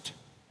most.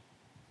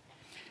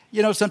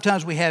 You know,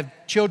 sometimes we have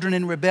children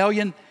in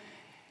rebellion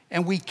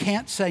and we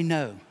can't say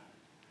no.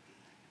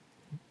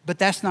 But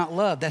that's not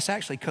love. That's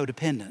actually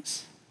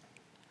codependence.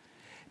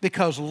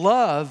 Because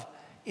love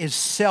is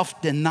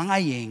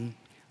self-denying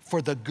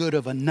for the good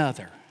of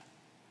another.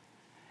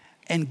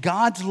 And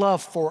God's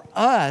love for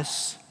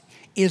us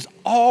is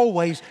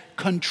always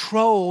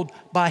controlled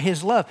by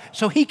His love.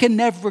 So He can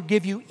never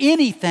give you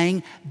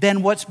anything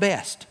than what's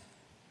best.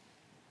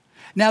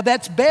 Now,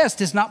 that's best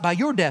is not by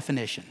your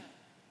definition.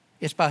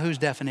 It's by whose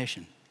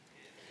definition?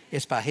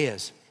 It's by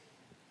His.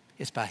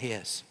 It's by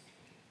His.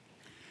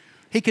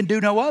 He can do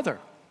no other.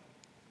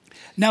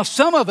 Now,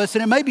 some of us,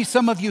 and it may be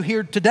some of you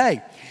here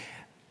today,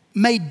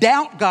 may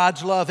doubt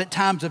God's love at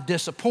times of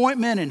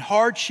disappointment and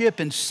hardship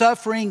and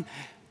suffering.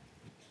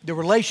 The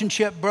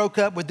relationship broke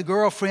up with the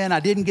girlfriend. I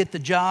didn't get the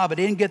job. I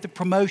didn't get the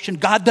promotion.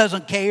 God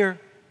doesn't care.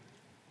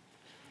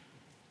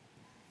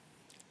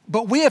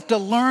 But we have to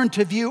learn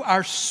to view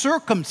our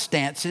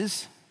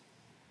circumstances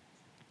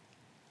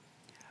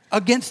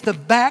against the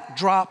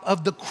backdrop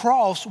of the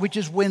cross, which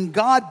is when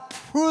God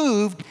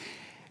proved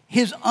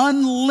His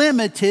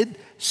unlimited,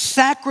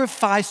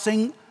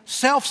 self-sacrificing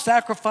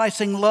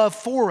love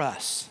for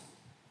us.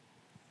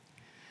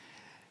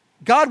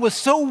 God was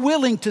so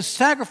willing to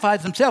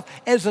sacrifice Himself.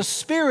 As a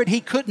spirit,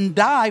 He couldn't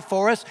die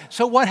for us.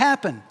 So what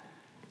happened?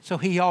 So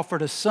He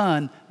offered a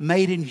Son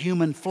made in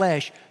human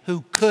flesh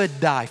who could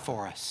die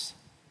for us.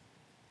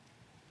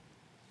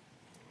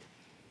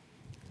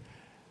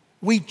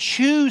 We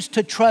choose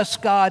to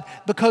trust God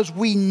because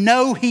we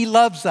know He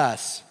loves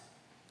us.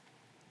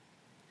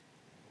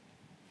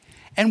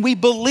 And we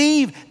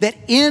believe that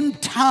in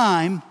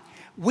time,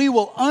 we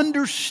will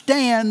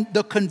understand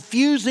the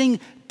confusing,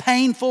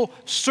 painful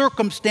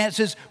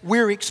circumstances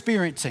we're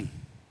experiencing.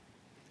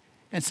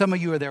 And some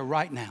of you are there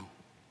right now.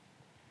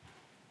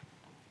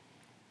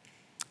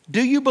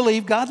 Do you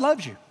believe God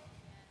loves you?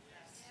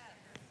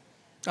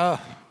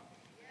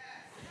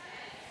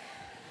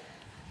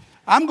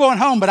 I'm going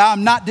home, but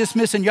I'm not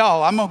dismissing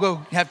y'all. I'm going to go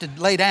have to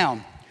lay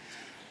down.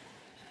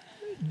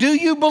 Do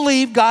you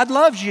believe God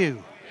loves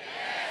you?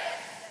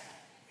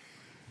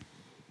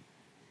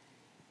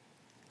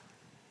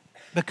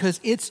 Because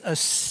it's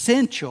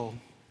essential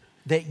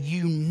that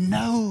you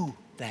know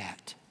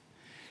that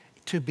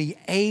to be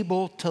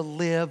able to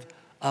live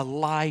a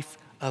life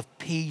of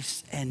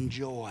peace and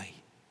joy.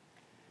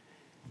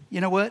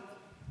 You know what?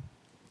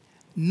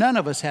 None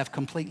of us have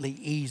completely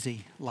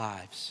easy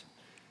lives.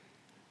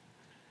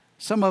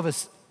 Some of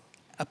us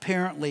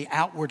apparently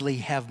outwardly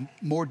have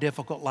more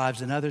difficult lives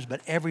than others,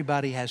 but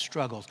everybody has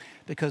struggles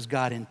because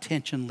God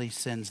intentionally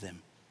sends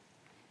them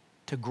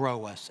to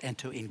grow us and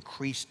to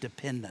increase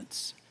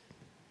dependence.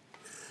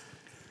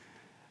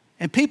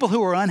 And people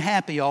who are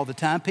unhappy all the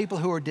time, people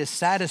who are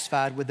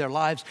dissatisfied with their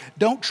lives,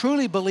 don't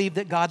truly believe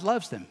that God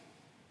loves them.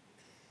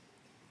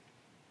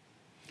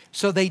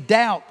 So they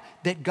doubt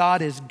that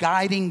God is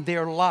guiding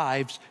their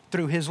lives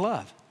through His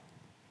love.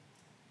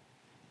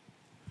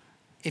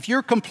 If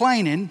you're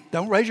complaining,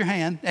 don't raise your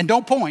hand and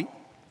don't point.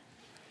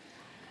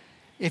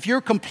 If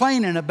you're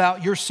complaining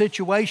about your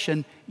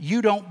situation,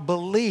 you don't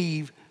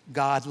believe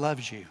God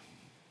loves you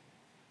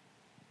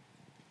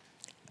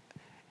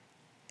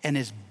and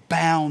is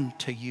bound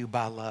to you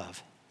by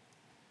love.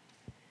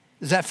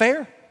 Is that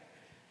fair?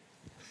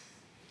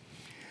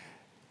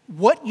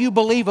 What you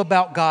believe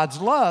about God's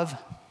love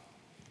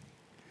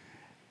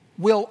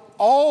will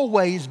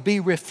always be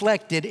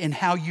reflected in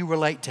how you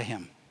relate to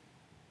Him.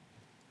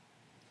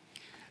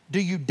 Do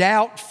you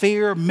doubt,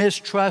 fear,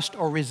 mistrust,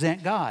 or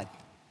resent God?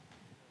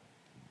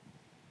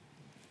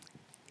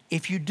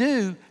 If you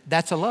do,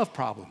 that's a love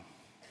problem.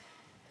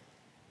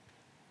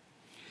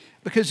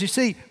 Because you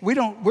see,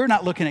 we're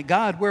not looking at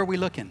God. Where are we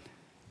looking?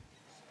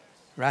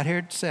 Right here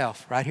at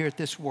self, right here at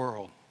this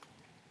world.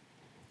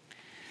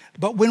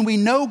 But when we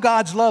know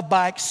God's love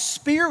by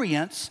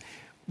experience,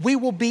 we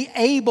will be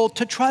able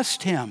to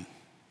trust Him.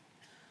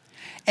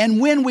 And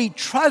when we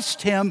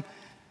trust Him,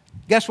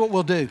 guess what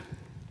we'll do?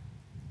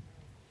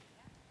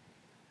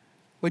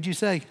 What'd you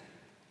say?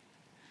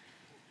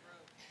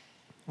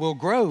 We'll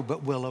grow,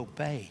 but we'll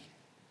obey.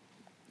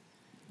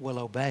 We'll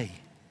obey.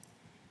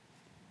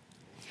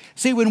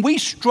 See, when we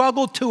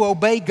struggle to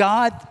obey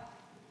God,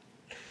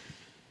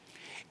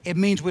 it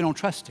means we don't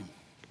trust Him.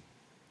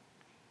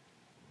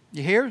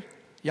 You hear?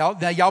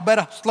 Y'all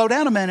better slow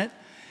down a minute.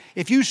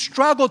 If you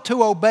struggle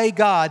to obey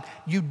God,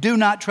 you do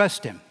not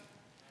trust Him.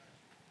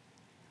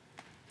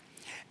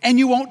 And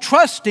you won't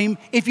trust Him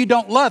if you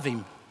don't love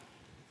Him.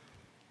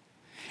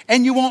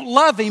 And you won't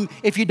love Him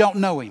if you don't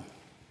know Him.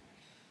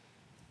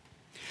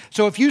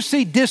 So if you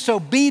see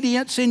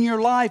disobedience in your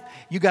life,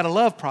 you got a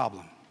love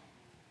problem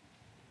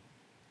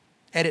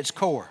at its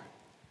core.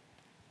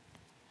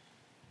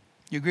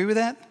 You agree with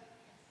that?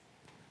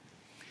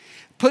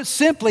 Put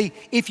simply,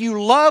 if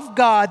you love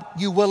God,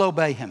 you will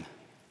obey Him.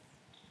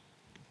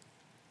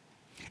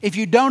 If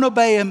you don't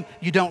obey Him,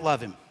 you don't love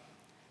Him,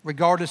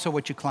 regardless of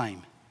what you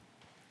claim.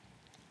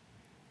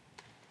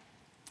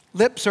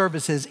 Lip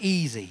service is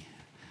easy.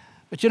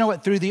 But you know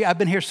what? I've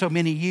been here so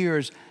many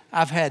years,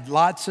 I've had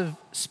lots of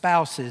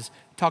spouses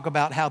talk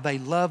about how they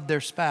loved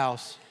their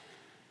spouse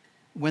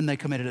when they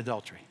committed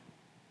adultery.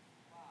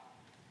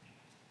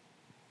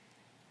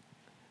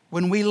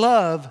 When we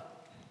love,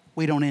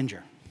 we don't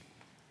injure.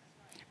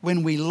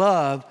 When we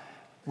love,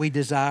 we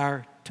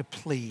desire to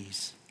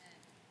please.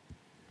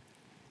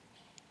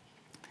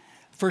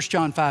 1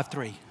 John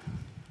 5:3.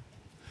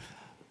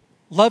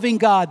 Loving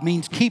God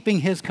means keeping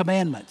His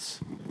commandments.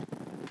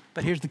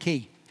 But here's the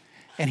key.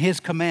 And His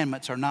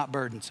commandments are not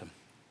burdensome.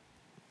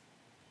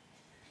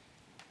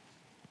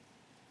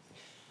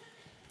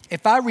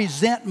 If I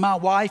resent my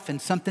wife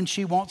and something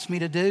she wants me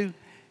to do,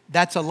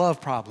 that's a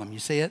love problem. You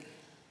see it?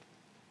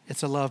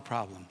 It's a love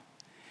problem.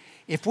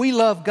 If we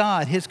love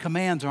God, His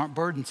commands aren't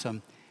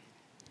burdensome.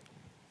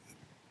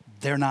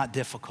 They're not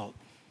difficult.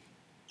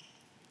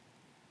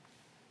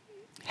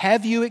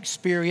 Have you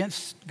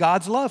experienced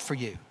God's love for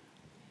you?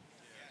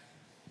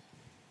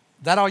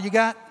 That all you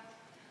got?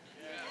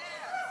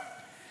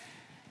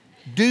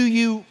 Do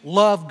you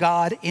love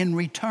God in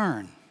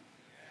return?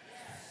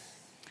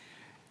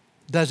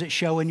 Does it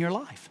show in your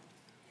life?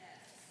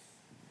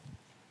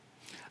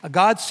 A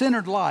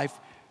God-centered life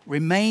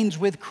remains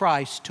with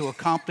Christ to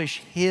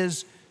accomplish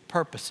His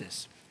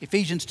purposes.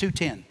 Ephesians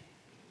 2:10.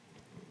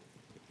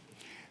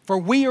 For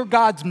we are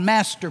God's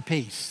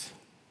masterpiece.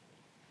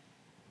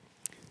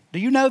 Do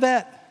you know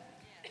that?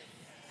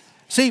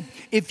 See,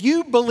 if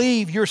you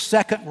believe you're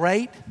second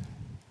rate,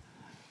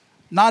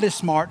 not as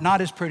smart,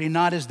 not as pretty,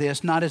 not as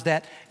this, not as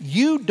that,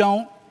 you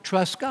don't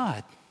trust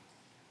God.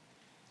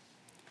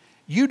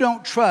 You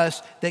don't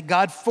trust that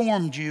God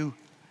formed you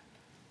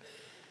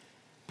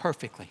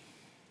perfectly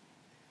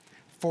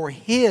for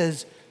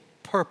His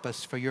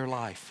purpose for your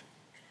life.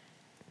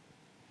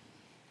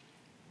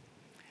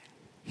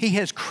 He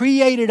has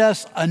created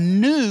us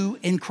anew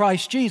in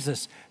Christ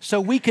Jesus so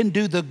we can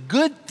do the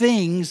good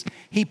things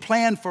He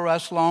planned for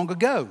us long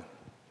ago.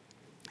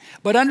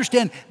 But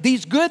understand,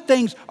 these good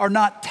things are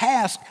not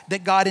tasks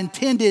that God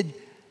intended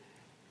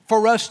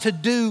for us to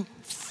do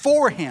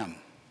for Him.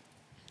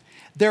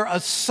 They're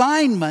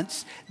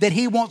assignments that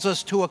He wants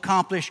us to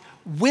accomplish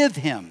with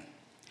Him.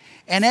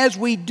 And as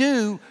we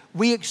do,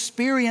 we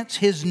experience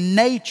His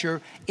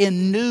nature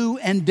in new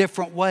and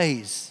different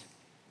ways.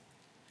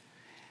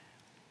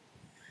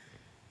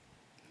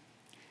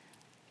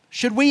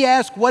 Should we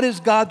ask, what is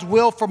God's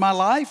will for my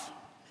life?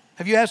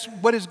 Have you asked,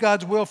 what is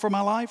God's will for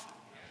my life?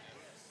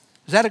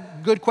 Is that a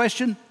good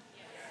question?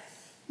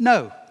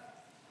 No.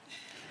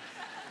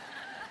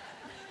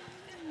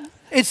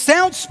 It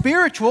sounds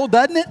spiritual,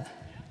 doesn't it?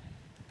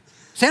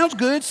 Sounds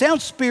good,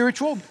 sounds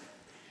spiritual.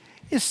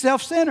 It's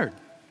self-centered.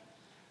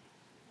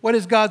 What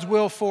is God's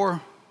will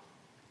for?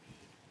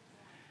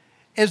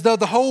 As though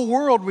the whole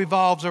world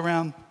revolves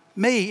around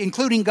Me,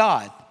 including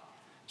God.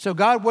 So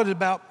God, what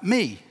about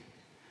me?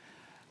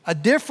 A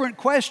different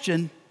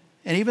question,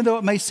 and even though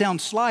it may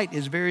sound slight,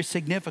 is very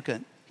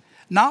significant.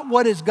 Not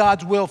what is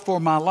God's will for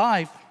my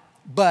life,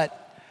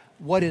 but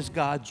what is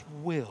God's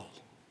will?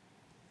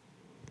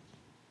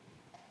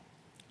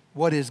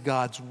 What is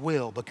God's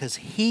will? Because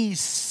He's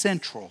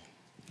central,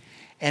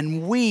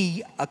 and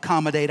we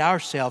accommodate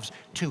ourselves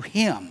to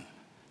Him.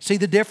 See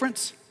the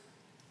difference?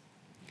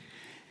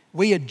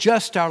 We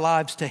adjust our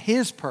lives to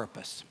His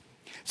purpose.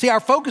 See,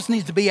 our focus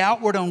needs to be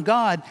outward on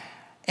God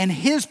and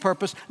His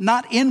purpose,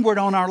 not inward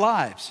on our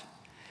lives.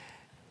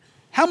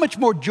 How much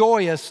more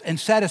joyous and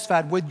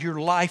satisfied would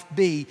your life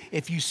be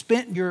if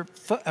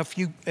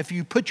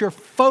you put your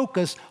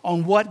focus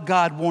on what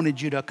God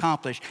wanted you to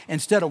accomplish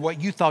instead of what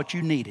you thought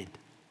you needed?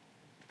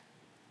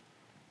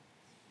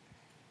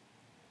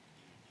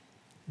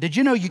 Did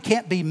you know you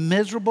can't be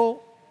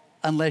miserable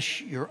unless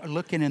you're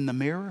looking in the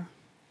mirror?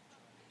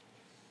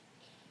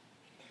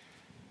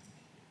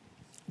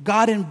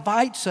 God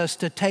invites us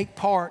to take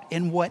part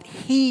in what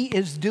He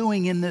is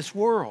doing in this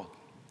world.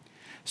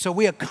 So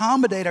we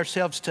accommodate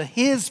ourselves to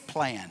His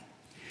plan,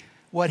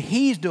 what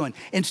He's doing,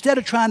 instead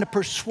of trying to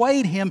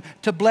persuade Him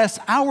to bless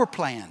our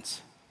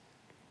plans.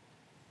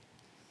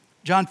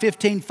 John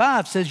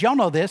 15:5 says, y'all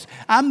know this,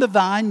 I'm the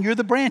vine, you're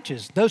the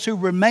branches. Those who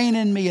remain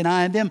in me and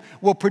I in them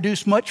will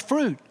produce much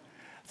fruit.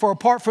 For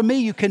apart from me,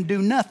 you can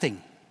do nothing.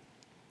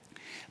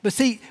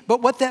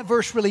 But what that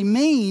verse really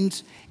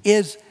means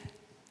is,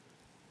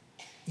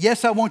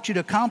 yes, I want you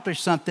to accomplish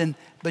something,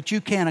 but you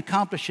can't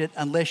accomplish it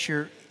unless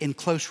you're in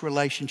close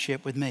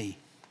relationship with me.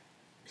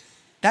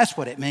 That's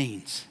what it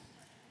means.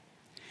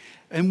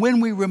 And when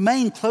we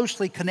remain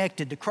closely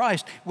connected to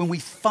Christ, when we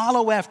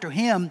follow after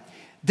Him,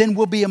 then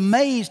we'll be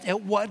amazed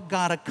at what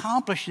God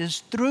accomplishes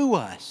through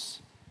us.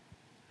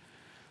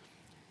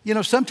 You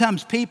know,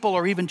 sometimes people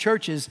or even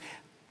churches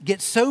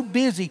get so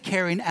busy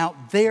carrying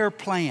out their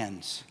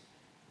plans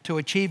to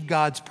achieve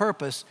God's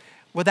purpose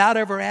without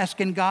ever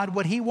asking God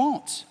what He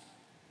wants.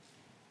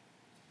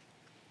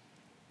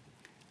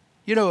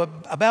 You know,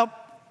 about,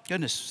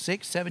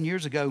 6-7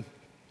 years ago,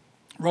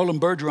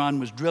 Roland Bergeron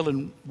was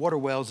drilling water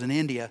wells in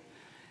India,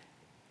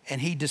 and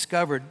he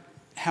discovered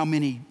how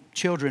many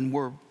children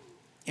were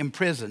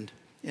imprisoned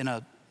in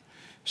a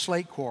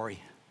slate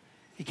quarry.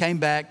 He came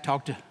back,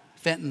 talked to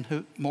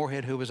Fenton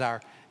Moorhead, who was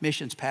our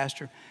missions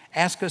pastor,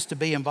 asked us to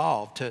be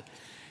involved,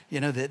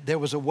 that there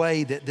was a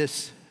way that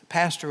this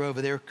pastor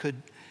over there could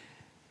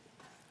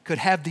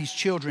have these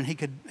children, he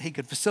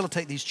could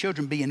facilitate these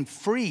children being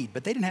freed,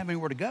 but they didn't have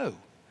anywhere to go.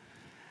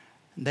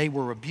 They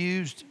were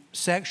abused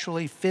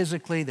sexually,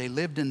 physically. They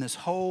lived in this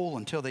hole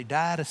until they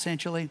died,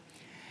 essentially.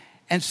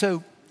 And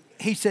so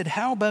he said,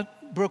 how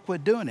about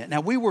Brookwood doing it? Now,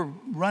 we were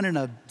running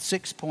a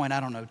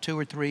 2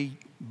 or 3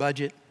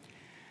 budget,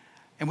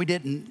 and we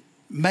didn't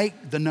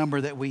make the number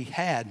that we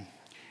had.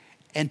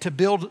 And to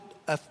build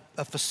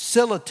a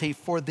facility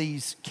for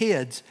these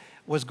kids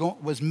was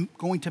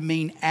going to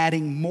mean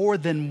adding more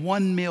than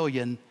 $1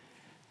 million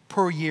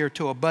per year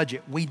to a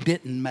budget we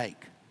didn't make.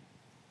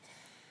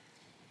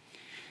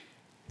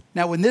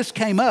 Now, when this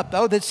came up,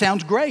 that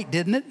sounds great,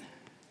 didn't it?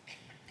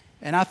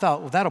 And I thought,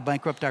 well, that'll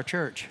bankrupt our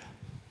church.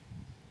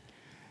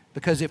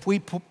 Because if we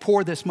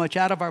pour this much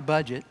out of our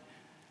budget,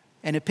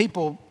 and if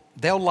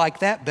they'll like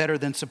that better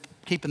than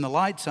keeping the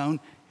lights on,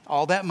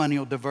 all that money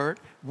will divert,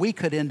 we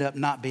could end up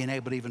not being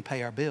able to even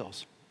pay our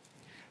bills.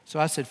 So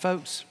I said,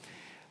 folks,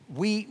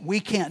 we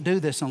can't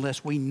do this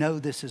unless we know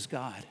this is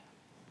God.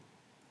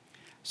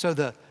 So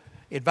the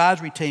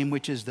advisory team,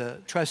 which is the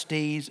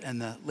trustees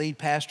and the lead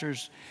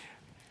pastors,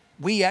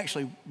 we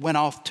actually went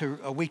off to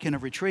a weekend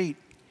of retreat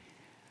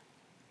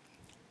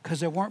because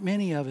there weren't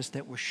many of us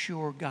that were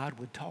sure God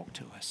would talk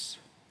to us.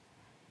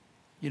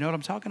 You know what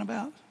I'm talking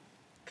about?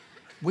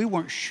 We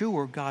weren't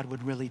sure God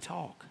would really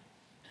talk.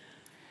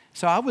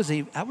 So I was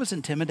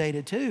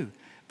intimidated too.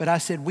 But I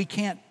said, we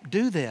can't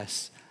do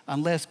this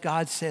unless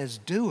God says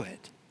do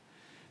it.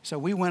 So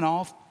we went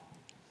off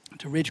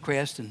to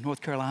Ridgecrest in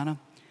North Carolina.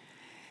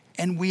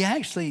 And we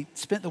actually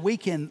spent the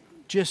weekend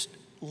just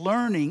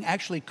learning,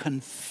 actually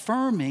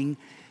confirming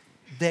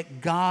that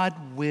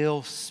God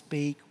will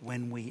speak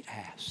when we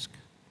ask.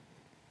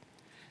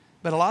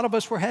 But a lot of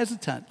us were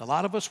hesitant. A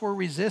lot of us were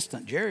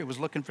resistant. Jerry was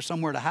looking for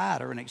somewhere to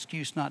hide or an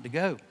excuse not to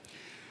go.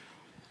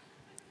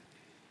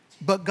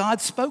 But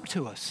God spoke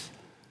to us.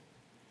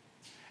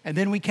 And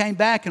then we came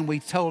back and we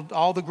told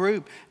all the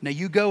group, now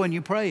you go and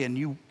you pray and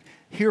you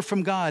hear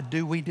from God,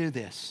 do we do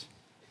this?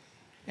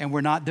 And we're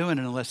not doing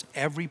it unless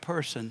every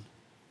person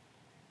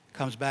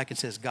comes back and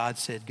says, God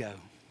said go.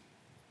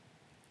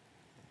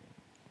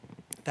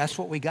 That's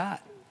what we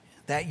got.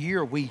 That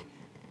year we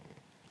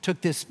took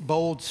this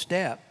bold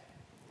step.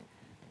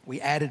 We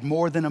added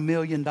more than $1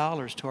 million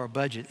to our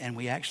budget, and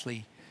we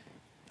actually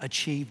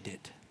achieved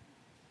it.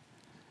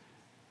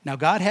 Now,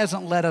 God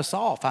hasn't let us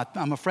off.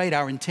 I'm afraid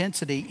our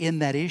intensity in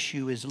that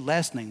issue is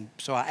lessening.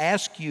 So I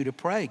ask you to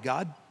pray,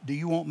 God, do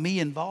you want me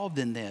involved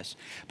in this?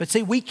 But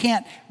see, we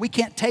can't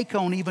take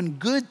on even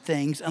good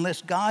things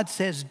unless God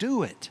says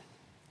do it.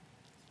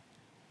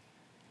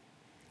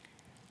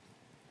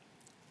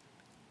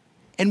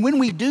 And when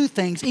we do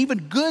things,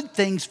 even good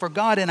things for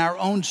God in our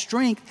own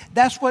strength,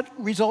 that's what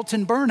results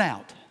in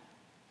burnout.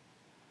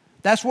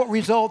 That's what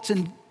results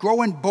in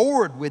growing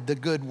bored with the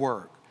good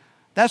work.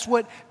 That's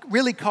what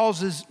really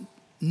causes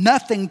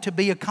nothing to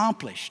be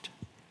accomplished.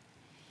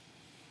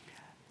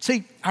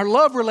 See, our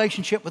love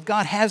relationship with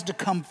God has to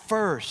come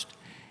first.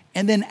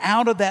 And then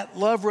out of that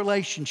love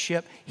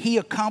relationship, He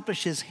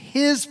accomplishes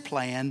His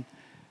plan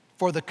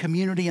for the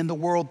community and the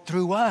world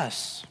through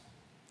us.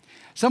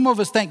 Some of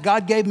us think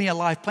God gave me a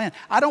life plan.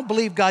 I don't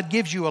believe God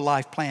gives you a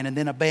life plan and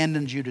then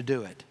abandons you to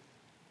do it.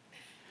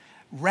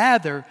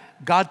 Rather,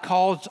 God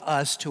calls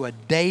us to a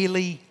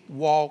daily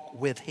walk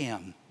with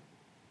Him.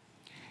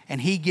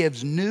 And He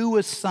gives new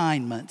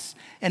assignments,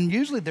 and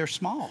usually they're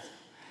small.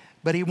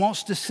 But He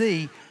wants to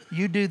see,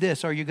 you do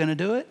this, are you going to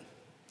do it?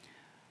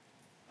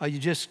 Or you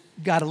just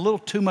got a little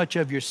too much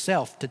of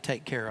yourself to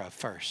take care of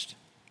first?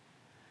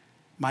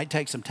 Might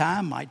take some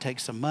time, might take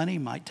some money,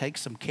 might take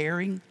some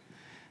caring.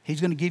 He's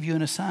going to give you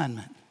an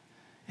assignment,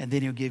 and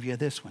then He'll give you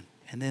this one,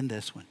 and then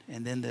this one,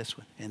 and then this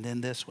one, and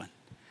then this one.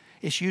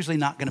 It's usually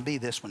not going to be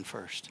this one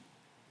first.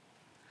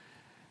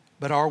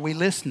 But are we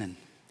listening?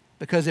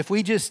 Because if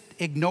we just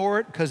ignore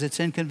it because it's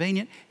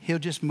inconvenient, He'll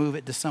just move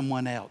it to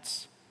someone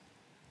else.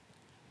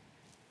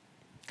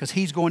 Because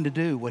He's going to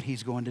do what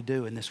He's going to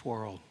do in this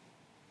world.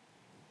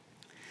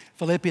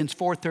 Philippians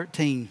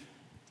 4:13.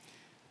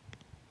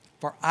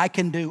 For I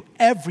can do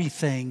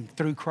everything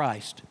through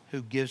Christ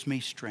who gives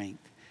me strength.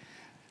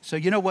 So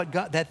you know what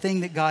God, that thing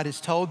that God has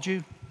told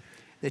you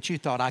that you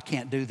thought, I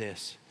can't do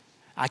this.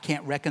 I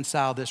can't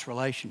reconcile this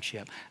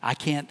relationship. I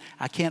can't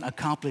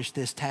accomplish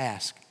this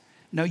task.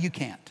 No, you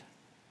can't.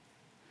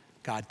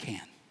 God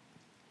can.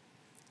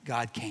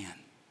 God can.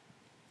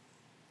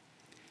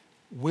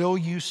 Will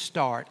you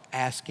start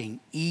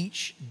asking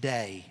each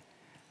day,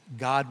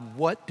 God,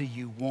 what do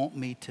you want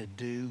me to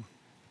do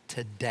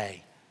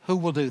today? Who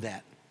will do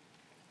that?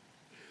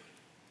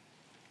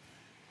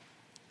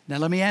 Now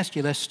let me ask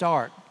you, let's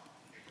start.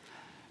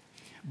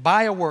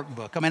 Buy a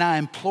workbook. I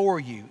implore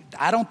you.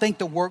 I don't think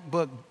the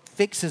workbook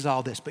fixes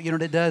all this, but you know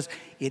what it does?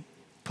 It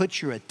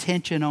puts your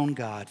attention on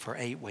God for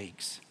 8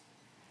 weeks.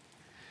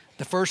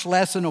 The first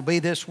lesson will be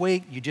this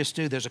week. You just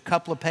there's a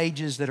couple of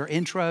pages that are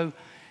intro,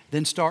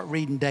 then start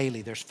reading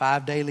daily. There's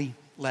 5 daily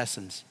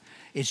lessons.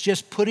 It's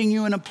just putting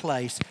you in a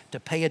place to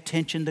pay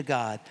attention to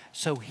God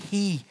so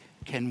He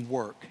can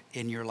work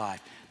in your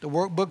life. The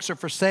workbooks are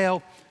for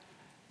sale.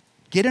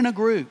 Get in a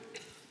group.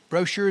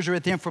 Brochures are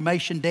at the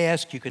information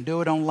desk. You can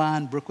do it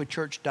online,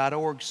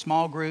 brookwoodchurch.org,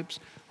 small groups,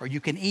 or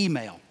you can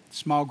email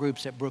small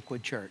groups at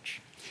Brookwood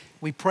Church.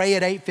 We pray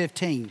at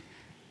 8:15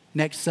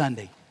 next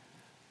Sunday.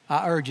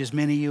 I urge as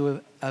many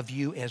of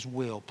you as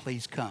will,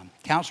 please come.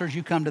 Counselors,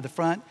 you come to the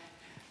front.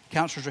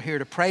 Counselors are here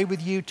to pray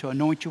with you, to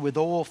anoint you with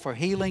oil for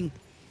healing,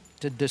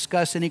 to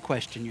discuss any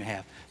question you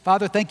have.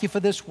 Father, thank you for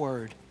this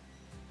word.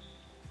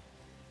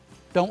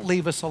 Don't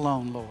leave us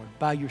alone, Lord.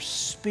 By your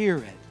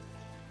Spirit,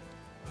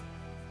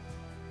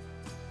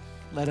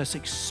 let us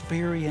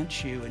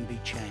experience you and be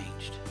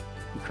changed.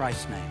 In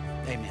Christ's name,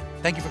 amen.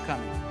 Thank you for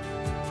coming.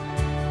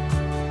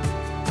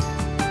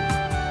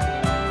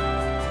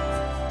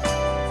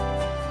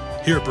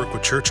 Here at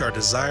Brookwood Church, our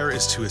desire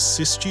is to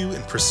assist you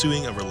in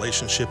pursuing a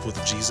relationship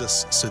with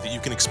Jesus so that you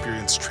can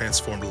experience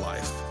transformed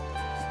life.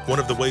 One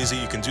of the ways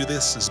that you can do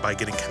this is by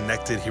getting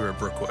connected here at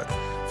Brookwood.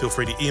 Feel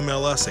free to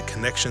email us at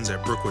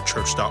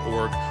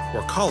connections@brookwoodchurch.org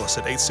or call us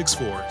at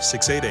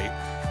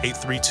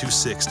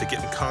 864-688-8326 to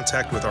get in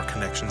contact with our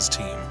Connections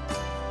team.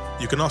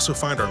 You can also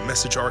find our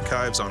message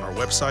archives on our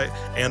website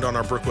and on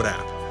our Brookwood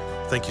app.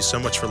 Thank you so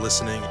much for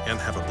listening and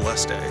have a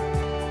blessed day.